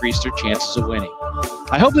order to increase their chances of winning.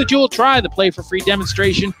 I hope that you will try the Play for Free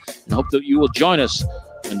demonstration and hope that you will join us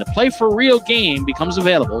when the Play for Real game becomes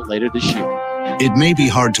available later this year. It may be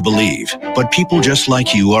hard to believe, but people just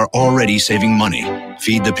like you are already saving money.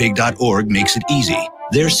 FeedThePig.org makes it easy.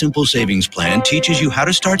 Their simple savings plan teaches you how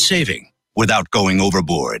to start saving without going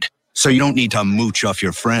overboard. So you don't need to mooch off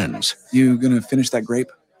your friends. You gonna finish that grape?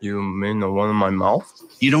 You mean the one in my mouth?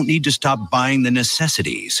 You don't need to stop buying the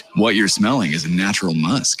necessities. What you're smelling is a natural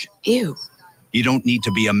musk. Ew. You don't need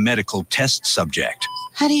to be a medical test subject.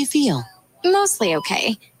 How do you feel? Mostly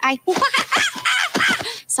okay.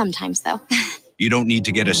 Sometimes, though. You don't need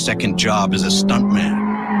to get a second job as a stuntman.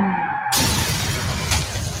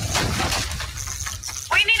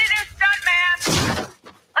 We need a new stuntman.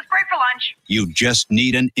 Let's break for lunch. You just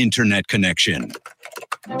need an internet connection.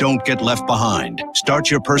 Don't get left behind. Start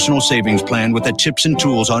your personal savings plan with the tips and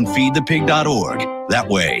tools on feedthepig.org. That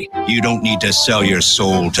way, you don't need to sell your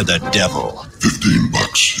soul to the devil. $15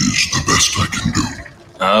 is the best I can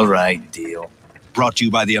do. All right, deal. Brought to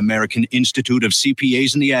you by the American Institute of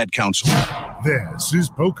CPAs and the Ad Council. This is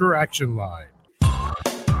Poker Action Line.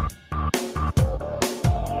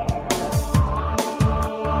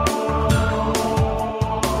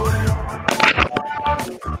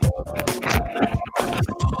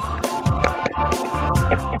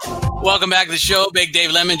 Welcome back to the show. Big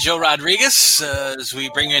Dave Lemon, Joe Rodriguez, as we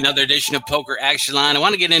bring you another edition of Poker Action Line. I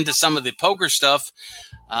want to get into some of the poker stuff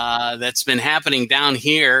that's been happening down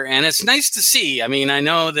here, and it's nice to see. I mean, I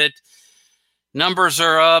know that numbers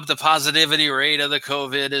are up. The positivity rate of the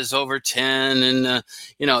COVID is over 10, and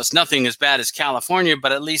it's nothing as bad as California,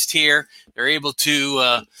 but at least here they're able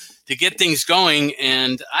to get things going.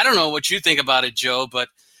 And I don't know what you think about it, Joe, but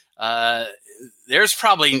there's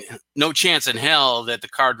probably no chance in hell that the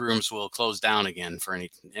card rooms will close down again for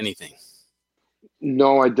anything.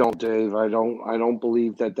 No, I don't, Dave. I don't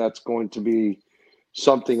believe that that's going to be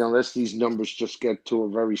something unless these numbers just get to a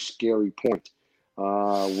very scary point.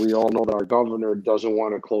 We all know that our governor doesn't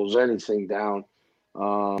want to close anything down.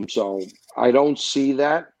 So I don't see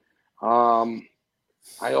that.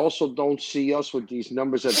 I also don't see us with these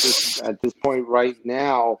numbers at this point right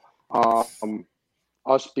now.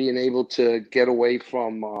 Us being able to get away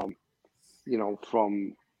from,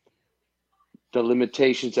 from the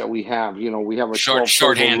limitations that we have. We have a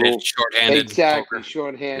shorthanded. Exactly, poker.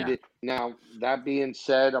 shorthanded. Yeah. Now, that being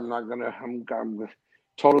said, I'm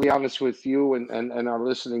totally honest with you and our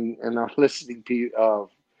listening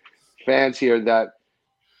fans here that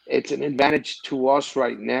it's an advantage to us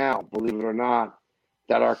right now, believe it or not,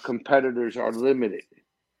 that our competitors are limited.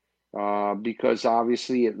 Because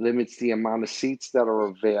obviously it limits the amount of seats that are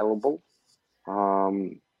available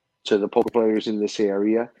to the poker players in this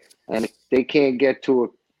area. And if they can't get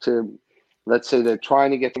to let's say they're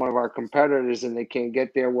trying to get to one of our competitors and they can't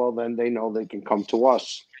get there, well, then they know they can come to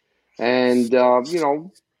us. And,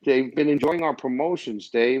 they've been enjoying our promotions,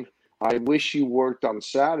 Dave. I wish you worked on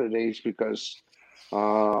Saturdays because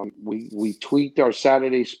we tweaked our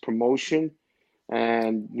Saturdays promotion.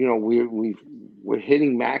 And we're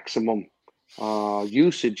hitting maximum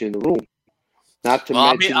usage in the room. Not to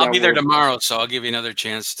mention, I'll be there tomorrow, so I'll give you another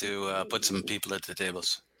chance to put some people at the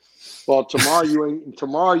tables. Well,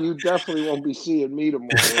 tomorrow you definitely won't be seeing me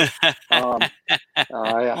tomorrow.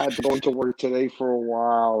 I had to go into work today for a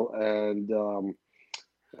while, and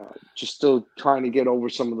just still trying to get over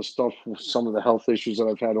some of the stuff, some of the health issues that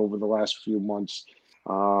I've had over the last few months.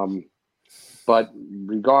 But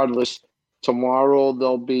regardless. Tomorrow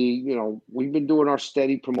there'll be, we've been doing our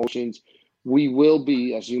steady promotions. We will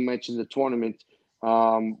be, as you mentioned, the tournament.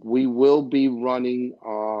 We will be running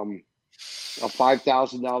a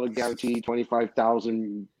 $5,000 guaranteed,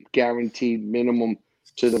 $25,000 guaranteed minimum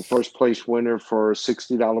to the first place winner for a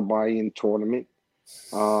 $60 buy-in tournament,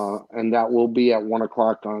 and that will be at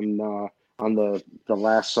 1:00 on the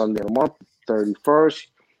last Sunday of the month, 31st,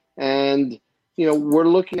 and. We're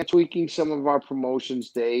looking at tweaking some of our promotions,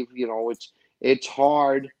 Dave. It's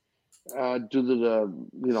hard due to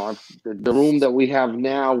the room that we have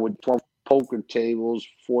now with 12 poker tables,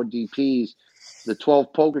 4 DPs. The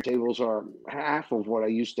 12 poker tables are half of what I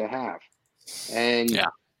used to have, and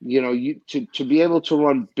to be able to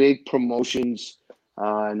run big promotions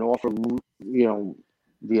and offer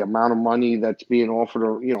the amount of money that's being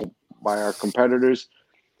offered by our competitors,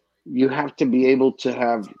 you have to be able to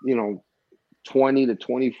have 20 to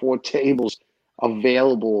 24 tables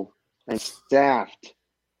available and staffed,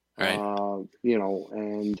 right.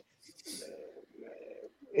 And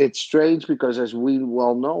it's strange because, as we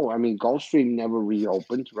well know, I mean, Gulfstream never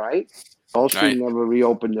reopened, right? Gulfstream never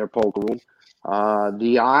reopened their poker room.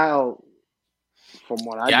 The Isle, from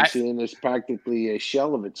what I've been seeing, is practically a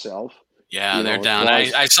shell of itself. Yeah, they're down.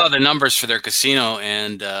 I saw the numbers for their casino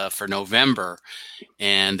and for November,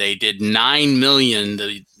 and they did $9 million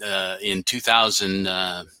in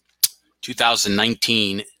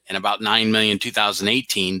 2019 and about $9 million in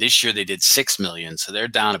 2018. This year they did $6 million, so they're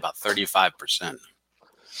down about 35%.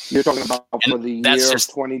 You're talking about for the year of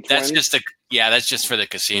 2020? That's just that's just for the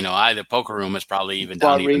casino. The poker room is probably even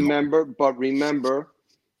but down. Remember,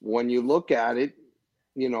 when you look at it,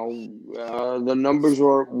 the numbers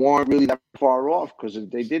weren't really that far off, because if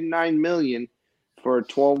they did $9 million for a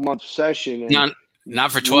 12-month session, and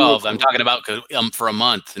not for 12. I'm talking about for a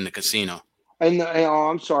month in the casino.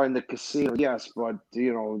 I'm sorry, in the casino, yes, but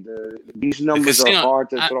these numbers are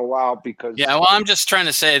hard to throw out because. Yeah, well, I'm just trying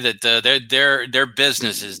to say that their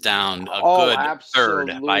business is down by a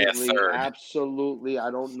third. Absolutely,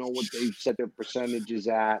 I don't know what they've set their percentages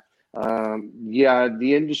at. The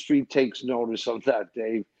industry takes notice of that,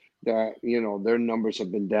 Dave. That their numbers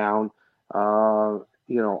have been down.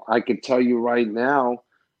 I could tell you right now,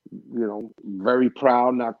 very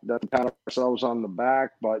proud, not to pat ourselves on the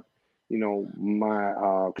back, but.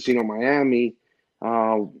 My Casino Miami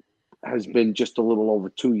has been just a little over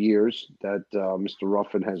 2 years that Mr.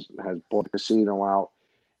 Ruffin has bought the casino out.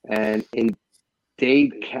 And in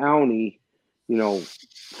Dade County,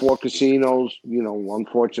 4 casinos,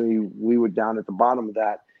 unfortunately, we were down at the bottom of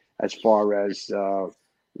that as far as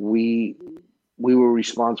we were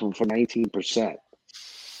responsible for 19%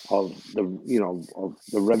 of the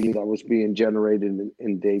revenue that was being generated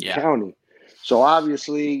in Dade County. So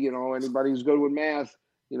obviously, anybody who's good with math,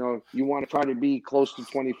 you want to try to be close to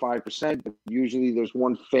 25%, but usually there's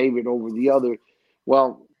one favorite over the other.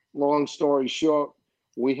 Well, long story short,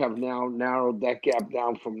 we have now narrowed that gap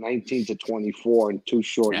down from 19 to 24 in 2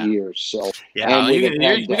 short years. So you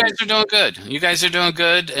guys are doing good. You guys are doing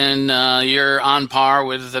good, and you're on par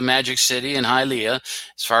with the Magic City and Hialeah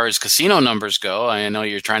as far as casino numbers go. I know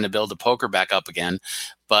you're trying to build the poker back up again.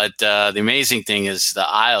 But the amazing thing is the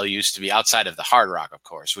Isle used to be outside of the Hard Rock, of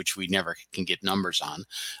course, which we never can get numbers on.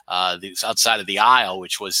 Outside of the Isle,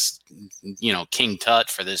 which was, King Tut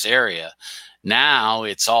for this area. Now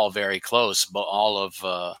it's all very close, but all of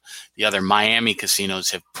the other Miami casinos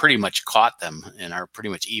have pretty much caught them and are pretty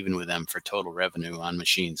much even with them for total revenue on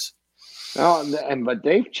machines. But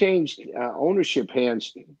they've changed ownership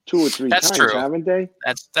hands 2 or 3 times, haven't they?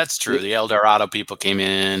 That's true. The El Dorado people came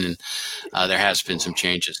in, and there has been some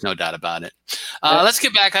changes, no doubt about it. Let's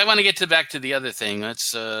get back. I want to get back to the other thing.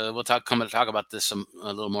 We'll talk about this a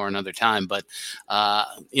little more another time. But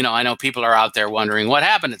I know people are out there wondering what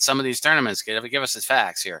happened at some of these tournaments. Give us the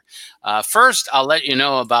facts here. First, I'll let you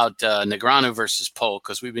know about Negreanu versus Polk,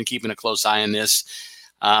 because we've been keeping a close eye on this.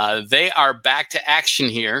 They are back to action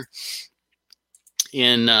here.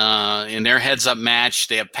 In their heads-up match,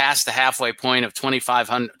 they have passed the halfway point of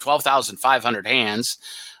 12,500 hands,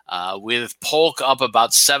 with Polk up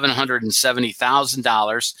about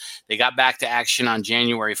 $770,000. They got back to action on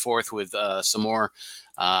January 4th with some more,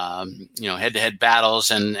 head-to-head battles.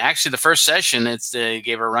 And actually, the first session, they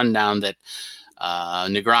gave a rundown that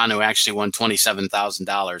Negreanu actually won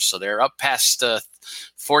 $27,000. So they're up past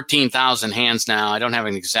 14,000 hands now. I don't have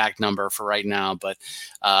an exact number for right now, but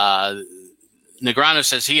Negreanu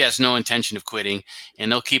says he has no intention of quitting,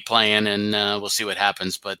 and they'll keep playing, and we'll see what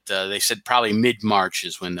happens. But they said probably mid-March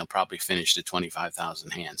is when they'll probably finish the 25,000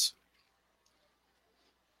 hands.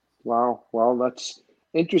 Wow. Well, that's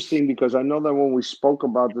interesting, because I know that when we spoke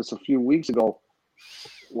about this a few weeks ago,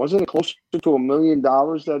 wasn't it closer to $1 million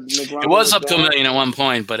that Negreanu? It was up to $1 million at one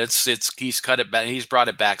point, but he's cut it back. He's brought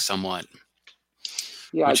it back somewhat.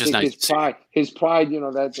 Yeah, I think his pride,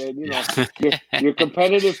 your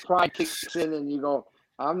competitive pride kicks in, and you go,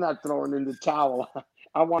 I'm not throwing in the towel.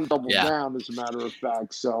 I want to double down, as a matter of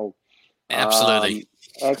fact. So, absolutely.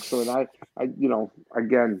 Excellent. I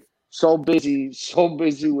again, so busy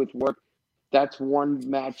with work. That's one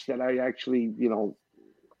match that I actually, would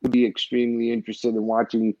be extremely interested in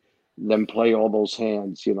watching them play all those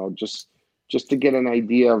hands, just to get an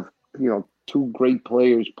idea of, 2 great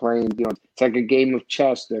players playing. It's like a game of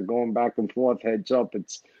chess. They're going back and forth, heads up.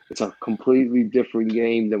 It's a completely different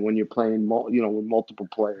game than when you're playing, with multiple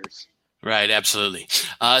players. Right, absolutely.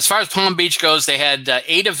 As far as Palm Beach goes, they had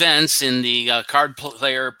 8 events in the Card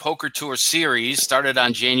Player Poker Tour Series. Started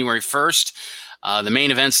on January 1st. The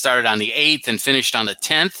main event started on the 8th and finished on the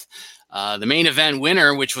 10th. The main event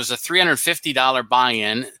winner, which was a $350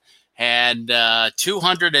 buy-in, had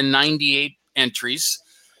 298 entries.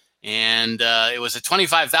 And it was a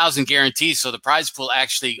 $25,000 guarantee, so the prize pool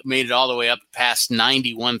actually made it all the way up past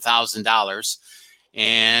 $91,000.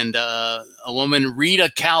 And a woman, Rita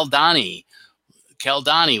Caldani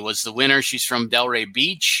was the winner. She's from Delray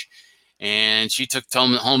Beach, and she took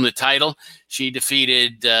home the title. She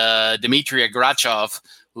defeated Dmitry Agrachov,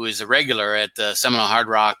 who is a regular at Seminole Hard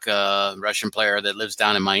Rock, Russian player that lives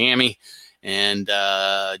down in Miami, and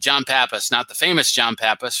John Pappas, not the famous John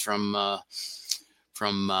Pappas from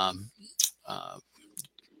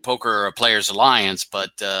Poker Players Alliance, but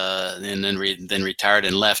and then retired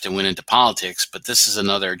and left and went into politics. But this is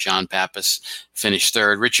another John Pappas, finished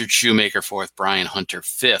third. Richard Shoemaker fourth. Brian Hunter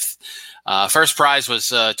fifth. First prize was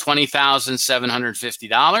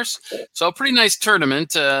 $20,750. So a pretty nice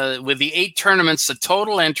tournament with the 8 tournaments. The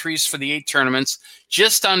total entries for the 8 tournaments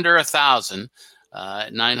just under 1,000,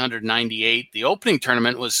 998. The opening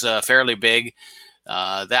tournament was fairly big.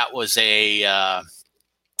 That was a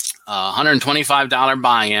 $125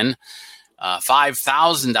 buy-in,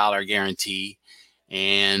 $5,000 guarantee,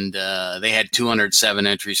 and they had 207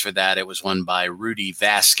 entries for that. It was won by Rudy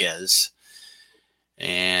Vasquez,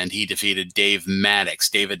 and he defeated David Maddox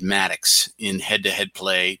in head-to-head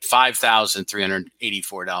play,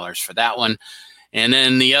 $5,384 for that one. And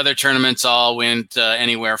then the other tournaments all went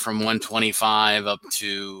anywhere from 125 up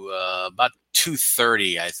to about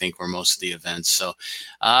 230, I think, were most of the events. So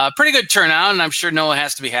pretty good turnout, and I'm sure Noah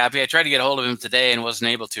has to be happy. I tried to get a hold of him today and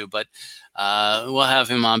wasn't able to, but we'll have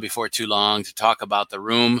him on before too long to talk about the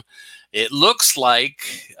room. It looks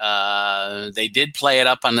like they did play it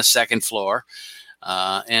up on the second floor,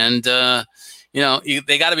 and they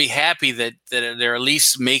got to be happy that they're at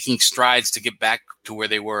least making strides to get back to where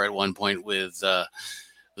they were at one point with the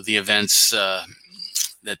events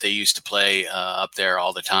that they used to play up there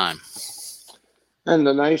all the time. And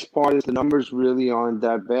the nice part is the numbers really aren't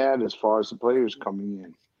that bad as far as the players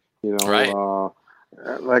coming in. Right.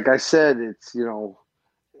 Like I said, it's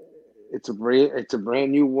a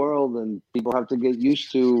brand new world, and people have to get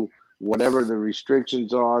used to whatever the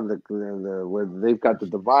restrictions are. Where they've got the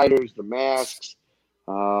dividers, the masks.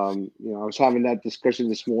 I was having that discussion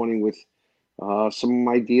this morning with some of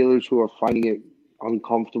my dealers who are finding it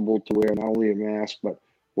uncomfortable to wear not only a mask, but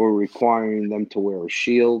we're requiring them to wear a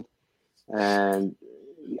shield. And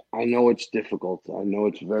I know it's difficult. I know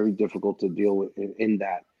it's very difficult to deal with in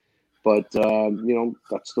that. But,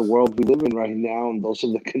 that's the world we live in right now, and those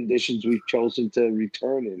are the conditions we've chosen to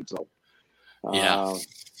return in. So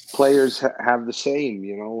players have the same,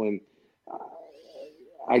 and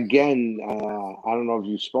again, I don't know if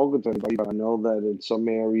you've spoken to anybody, but I know that in some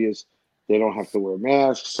areas they don't have to wear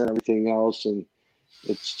masks and everything else. And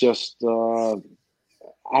it's just,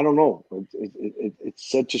 I don't know. It's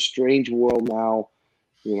such a strange world now.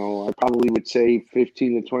 I probably would say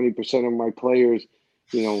 15 to 20% of my players,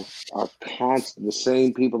 are the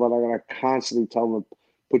same people that are going to constantly tell them,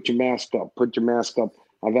 put your mask up, put your mask up.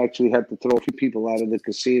 I've actually had to throw a few people out of the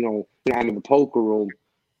casino, out of the poker room,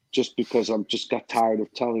 just because I've just got tired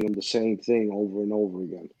of telling them the same thing over and over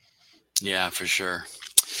again. Yeah, for sure.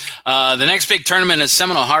 The next big tournament is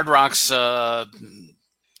Seminole Hard Rock's Lucky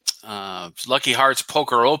Hearts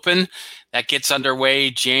Poker Open. That gets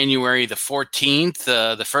underway January the 14th.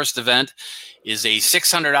 The first event is a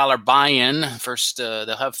 $600 buy-in. First,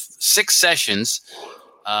 they'll have 6 sessions,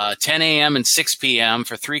 10 a.m. and 6 p.m.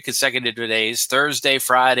 for 3 consecutive days, Thursday,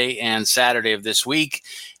 Friday, and Saturday of this week.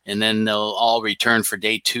 And then they'll all return for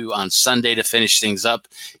day 2 on Sunday to finish things up.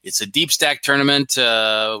 It's a deep stack tournament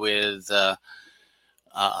with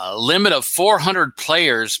a limit of 400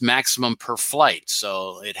 players maximum per flight.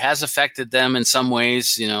 So it has affected them in some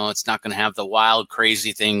ways. It's not going to have the wild,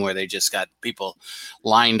 crazy thing where they just got people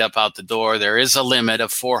lined up out the door. There is a limit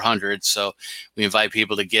of 400. So we invite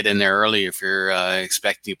people to get in there early if you're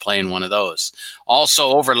expecting to play in one of those. Also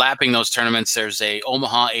overlapping those tournaments, there's a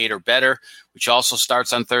Omaha 8 or better, which also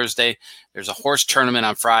starts on Thursday. There's a horse tournament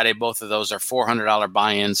on Friday. Both of those are $400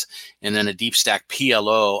 buy-ins, and then a deep stack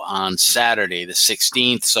PLO on Saturday, the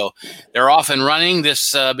 16th. So they're off and running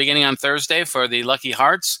this beginning on Thursday for the Lucky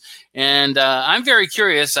Hearts. And I'm very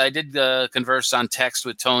curious. I did converse on text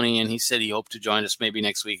with Tony, and he said he hoped to join us maybe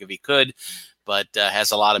next week if he could, but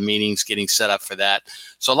has a lot of meetings getting set up for that.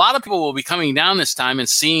 So a lot of people will be coming down this time and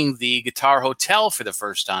seeing the Guitar Hotel for the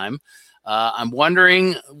first time. I'm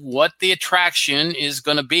wondering what the attraction is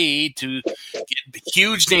going to be to get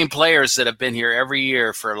huge name players that have been here every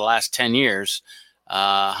year for the last 10 years.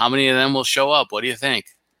 How many of them will show up? What do you think?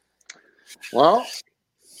 Well,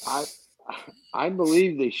 I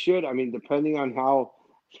believe they should. I mean, depending on how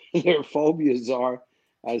their phobias are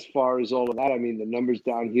as far as all of that. I mean, the numbers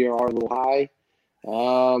down here are a little high.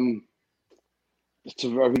 It's a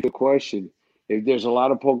very good question. If there's a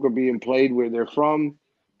lot of poker being played where they're from,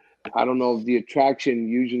 I don't know if the attraction,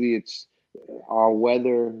 usually it's our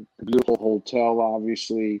weather, beautiful hotel,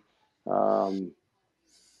 obviously.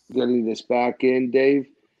 Getting this back in, Dave,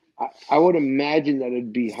 I would imagine that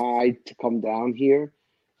it'd be high to come down here.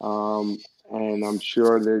 And I'm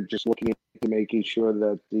sure they're just looking into making sure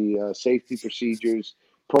that the safety procedures,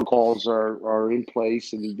 protocols are in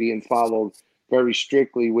place and being followed very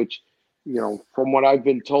strictly, which, from what I've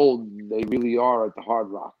been told, they really are at the Hard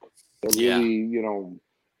Rock. They're really,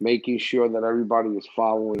 making sure that everybody is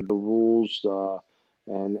following the rules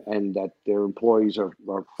and that their employees are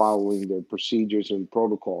following the procedures and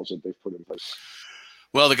protocols that they've put in place.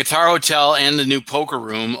 Well, the Guitar Hotel and the new poker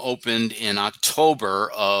room opened in October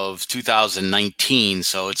of 2019.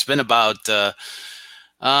 So it's been about,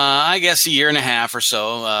 I guess, a year and a half or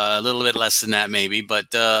so, a little bit less than that maybe.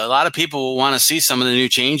 But a lot of people will want to see some of the new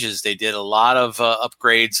changes. They did a lot of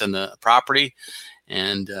upgrades on the property.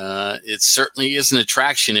 And it certainly is an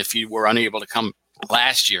attraction if you were unable to come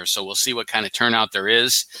last year. So we'll see what kind of turnout there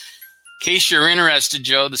is. In case you're interested,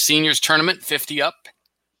 Joe, the seniors tournament, 50 Up,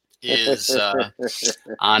 is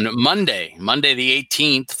on Monday the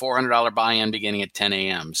 18th, $400 buy-in beginning at 10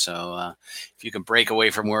 a.m. So if you can break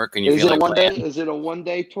away from work and you feel like playing. Is it a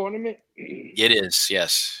one-day tournament? It is,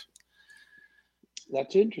 yes.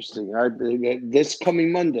 That's interesting. This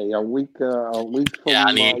coming Monday, a week from on the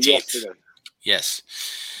 18th. Yesterday. Yes.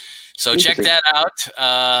 So check that out.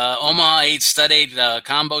 Omaha 8 Stud 8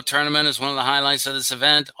 combo tournament is one of the highlights of this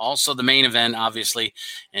event. Also the main event, obviously,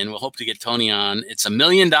 and we'll hope to get Tony on. It's $1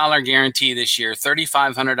 million guarantee this year,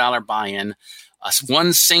 $3,500 buy-in,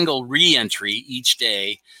 one single re-entry each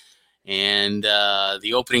day, and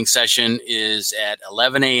the opening session is at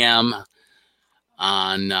 11 a.m.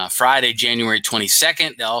 on Friday, January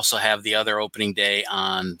 22nd. They'll also have the other opening day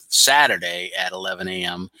on Saturday at 11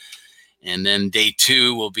 a.m., and then day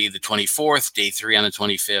 2 will be the 24th, day 3 on the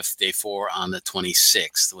 25th, day 4 on the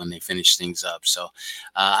 26th when they finish things up. So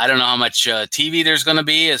I don't know how much TV there's going to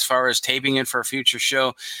be as far as taping it for a future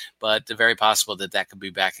show, but very possible that could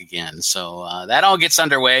be back again. So that all gets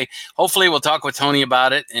underway. Hopefully we'll talk with Tony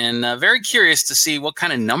about it, and very curious to see what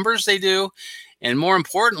kind of numbers they do. And more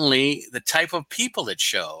importantly, the type of people that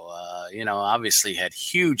show. Obviously had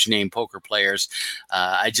huge name poker players.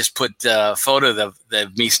 I just put a photo of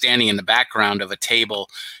me standing in the background of a table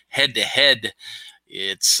head to head.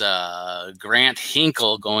 It's Grant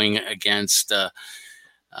Hinkle going against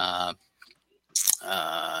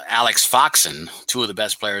Alex Foxen, two of the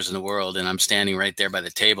best players in the world, and I'm standing right there by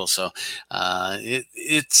the table. So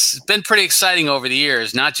it's been pretty exciting over the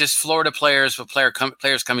years, not just Florida players, but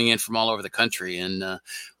players coming in from all over the country, and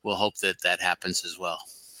we'll hope that happens as well.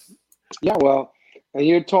 Yeah, well, and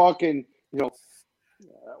you're talking,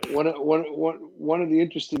 one of the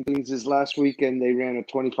interesting things is last weekend they ran a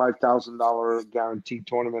 $25,000 guaranteed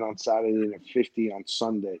tournament on Saturday and a $50,000 on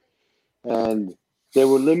Sunday, and they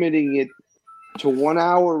were limiting it to 1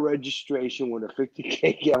 hour registration with a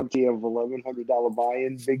 $50K guarantee of $1,100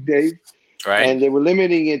 buy-in, Big Dave. Right. And they were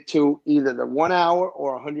limiting it to either the 1 hour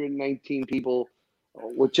or 119 people,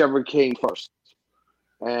 whichever came first.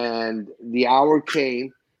 And the hour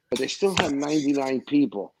came, but they still had 99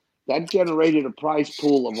 people. That generated a prize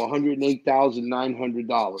pool of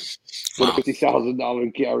 $108,900 with a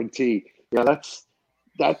 $50,000 guarantee. That's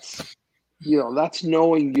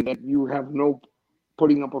knowing that you have no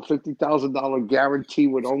putting up a $50,000 guarantee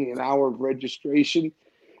with only an hour of registration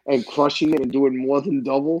and crushing it and doing more than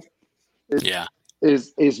double.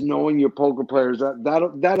 Is knowing your poker players.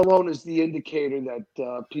 That alone is the indicator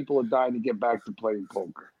that people are dying to get back to playing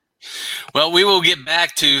poker. Well, we will get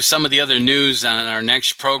back to some of the other news on our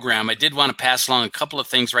next program. I did want to pass along a couple of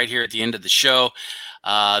things right here at the end of the show.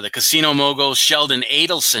 The casino mogul Sheldon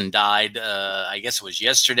Adelson died, I guess it was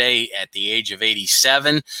yesterday, at the age of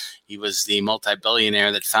 87. He was the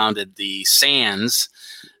multi-billionaire that founded the Sands,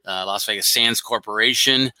 Las Vegas Sands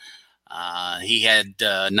Corporation. He had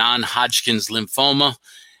non-Hodgkin's lymphoma,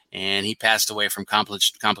 and he passed away from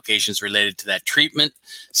complications related to that treatment.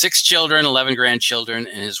 6 children, 11 grandchildren,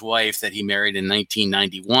 and his wife that he married in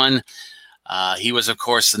 1991. He was, of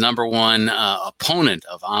course, the number one opponent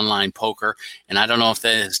of online poker, and I don't know if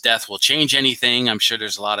his death will change anything. I'm sure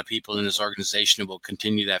there's a lot of people in his organization who will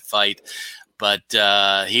continue that fight, but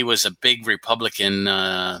he was a big Republican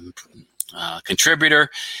contributor.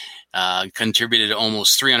 Contributed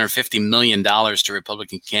almost $350 million to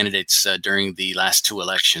Republican candidates during the last 2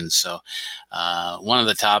 elections. So one of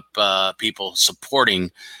the top people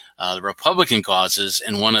supporting the Republican causes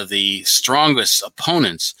and one of the strongest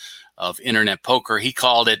opponents of internet poker. He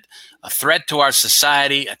called it a threat to our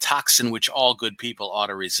society, a toxin which all good people ought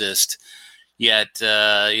to resist. Yet,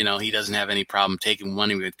 he doesn't have any problem taking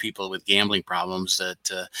money with people with gambling problems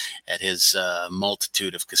at his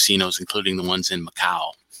multitude of casinos, including the ones in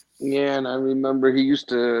Macau. Yeah, and I remember he used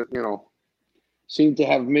to, seem to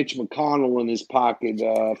have Mitch McConnell in his pocket.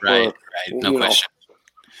 Right, no question.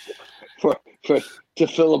 To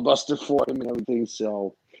filibuster for him and everything.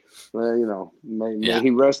 So, may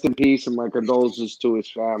he rest in peace, and my condolences to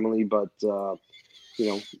his family. But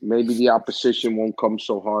maybe the opposition won't come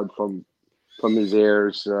so hard from his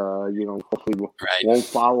heirs. Hopefully won't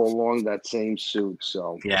follow along that same suit.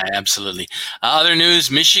 So yeah, absolutely. Other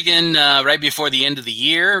news: Michigan, right before the end of the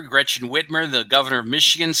year, Gretchen Whitmer, the governor of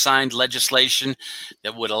Michigan, signed legislation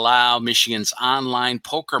that would allow Michigan's online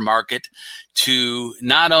poker market to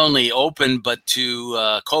not only open but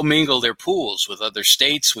to commingle their pools with other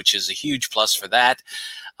states, which is a huge plus for that.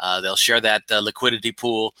 They'll share that liquidity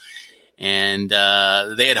pool. And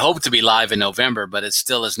they had hoped to be live in November, but it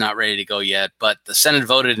still is not ready to go yet. But the Senate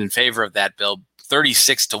voted in favor of that bill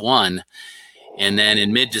 36-1. And then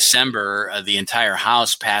in mid-December, the entire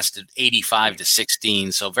House passed it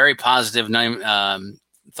 85-16. So very positive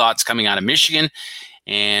thoughts coming out of Michigan.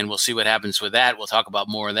 And we'll see what happens with that. We'll talk about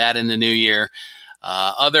more of that in the new year.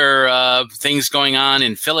 Other things going on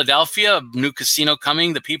in Philadelphia, a new casino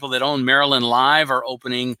coming. The people that own Maryland Live are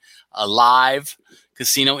opening a live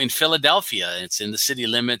casino in Philadelphia. It's in the city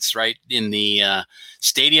limits, right in the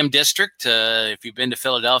Stadium District. If you've been to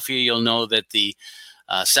Philadelphia, you'll know that the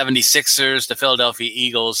 76ers, the Philadelphia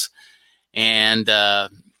Eagles, and the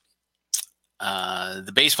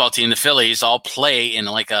baseball team, the Phillies, all play in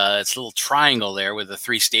it's a little triangle there with the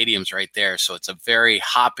three stadiums right there. So it's a very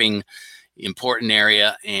hopping, important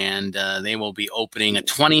area, and they will be opening a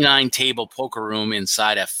 29-table poker room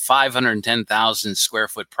inside a 510,000 square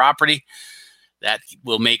foot property. That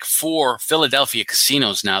will make 4 Philadelphia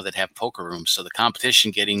casinos now that have poker rooms. So the competition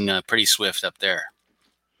getting pretty swift up there.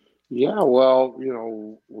 Yeah, well,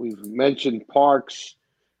 we've mentioned Parks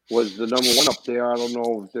was the number 1 up there. I don't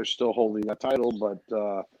know if they're still holding that title, but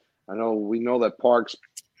we know that Parks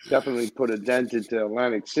definitely put a dent into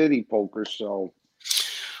Atlantic City poker. So,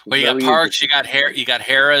 well, you got Parks, you got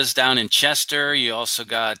Harrah's down in Chester. You also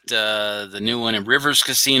got the new one in Rivers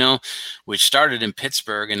Casino, which started in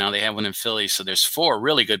Pittsburgh, and now they have one in Philly. So there's 4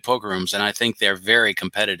 really good poker rooms, and I think they're very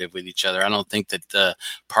competitive with each other. I don't think that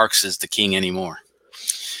Parks is the king anymore.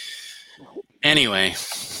 Anyway,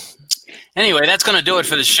 that's going to do it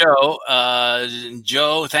for the show.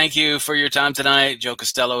 Joe, thank you for your time tonight. Joe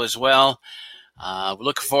Costello as well. We're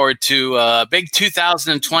looking forward to big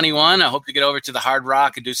 2021. I hope you get over to the Hard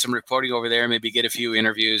Rock and do some reporting over there, maybe get a few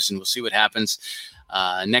interviews, and we'll see what happens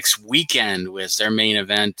next weekend as their main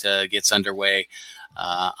event gets underway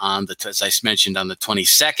as I mentioned, on the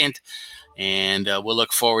 22nd. And we'll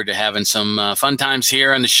look forward to having some fun times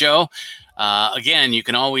here on the show. Again, you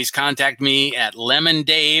can always contact me at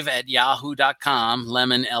lemondave@yahoo.com,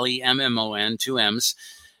 lemon, L-E-M-M-O-N, 2 M's.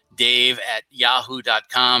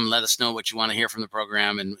 Dave@yahoo.com. Let us know what you want to hear from the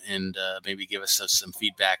program, and maybe give us some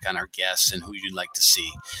feedback on our guests and who you'd like to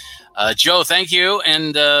see. Joe, thank you,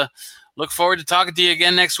 and look forward to talking to you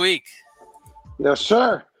again next week. Yes,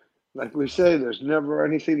 sir. Like we say, there's never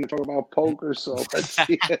anything to talk about poker, so let's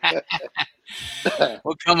see.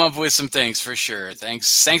 We'll come up with some things for sure.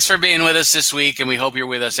 Thanks for being with us this week, and we hope you're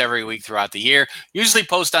with us every week throughout the year. Usually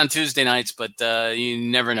post on Tuesday nights, but you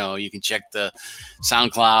never know. You can check the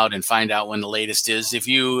SoundCloud and find out when the latest is. If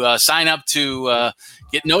you sign up to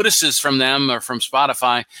get notices from them or from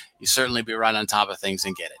Spotify, you certainly be right on top of things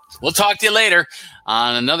and get it. We'll talk to you later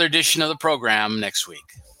on another edition of the program next week.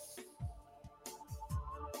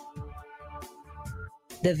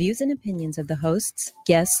 The views and opinions of the hosts,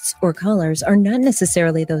 guests, or callers are not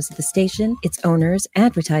necessarily those of the station, its owners,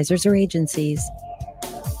 advertisers, or agencies.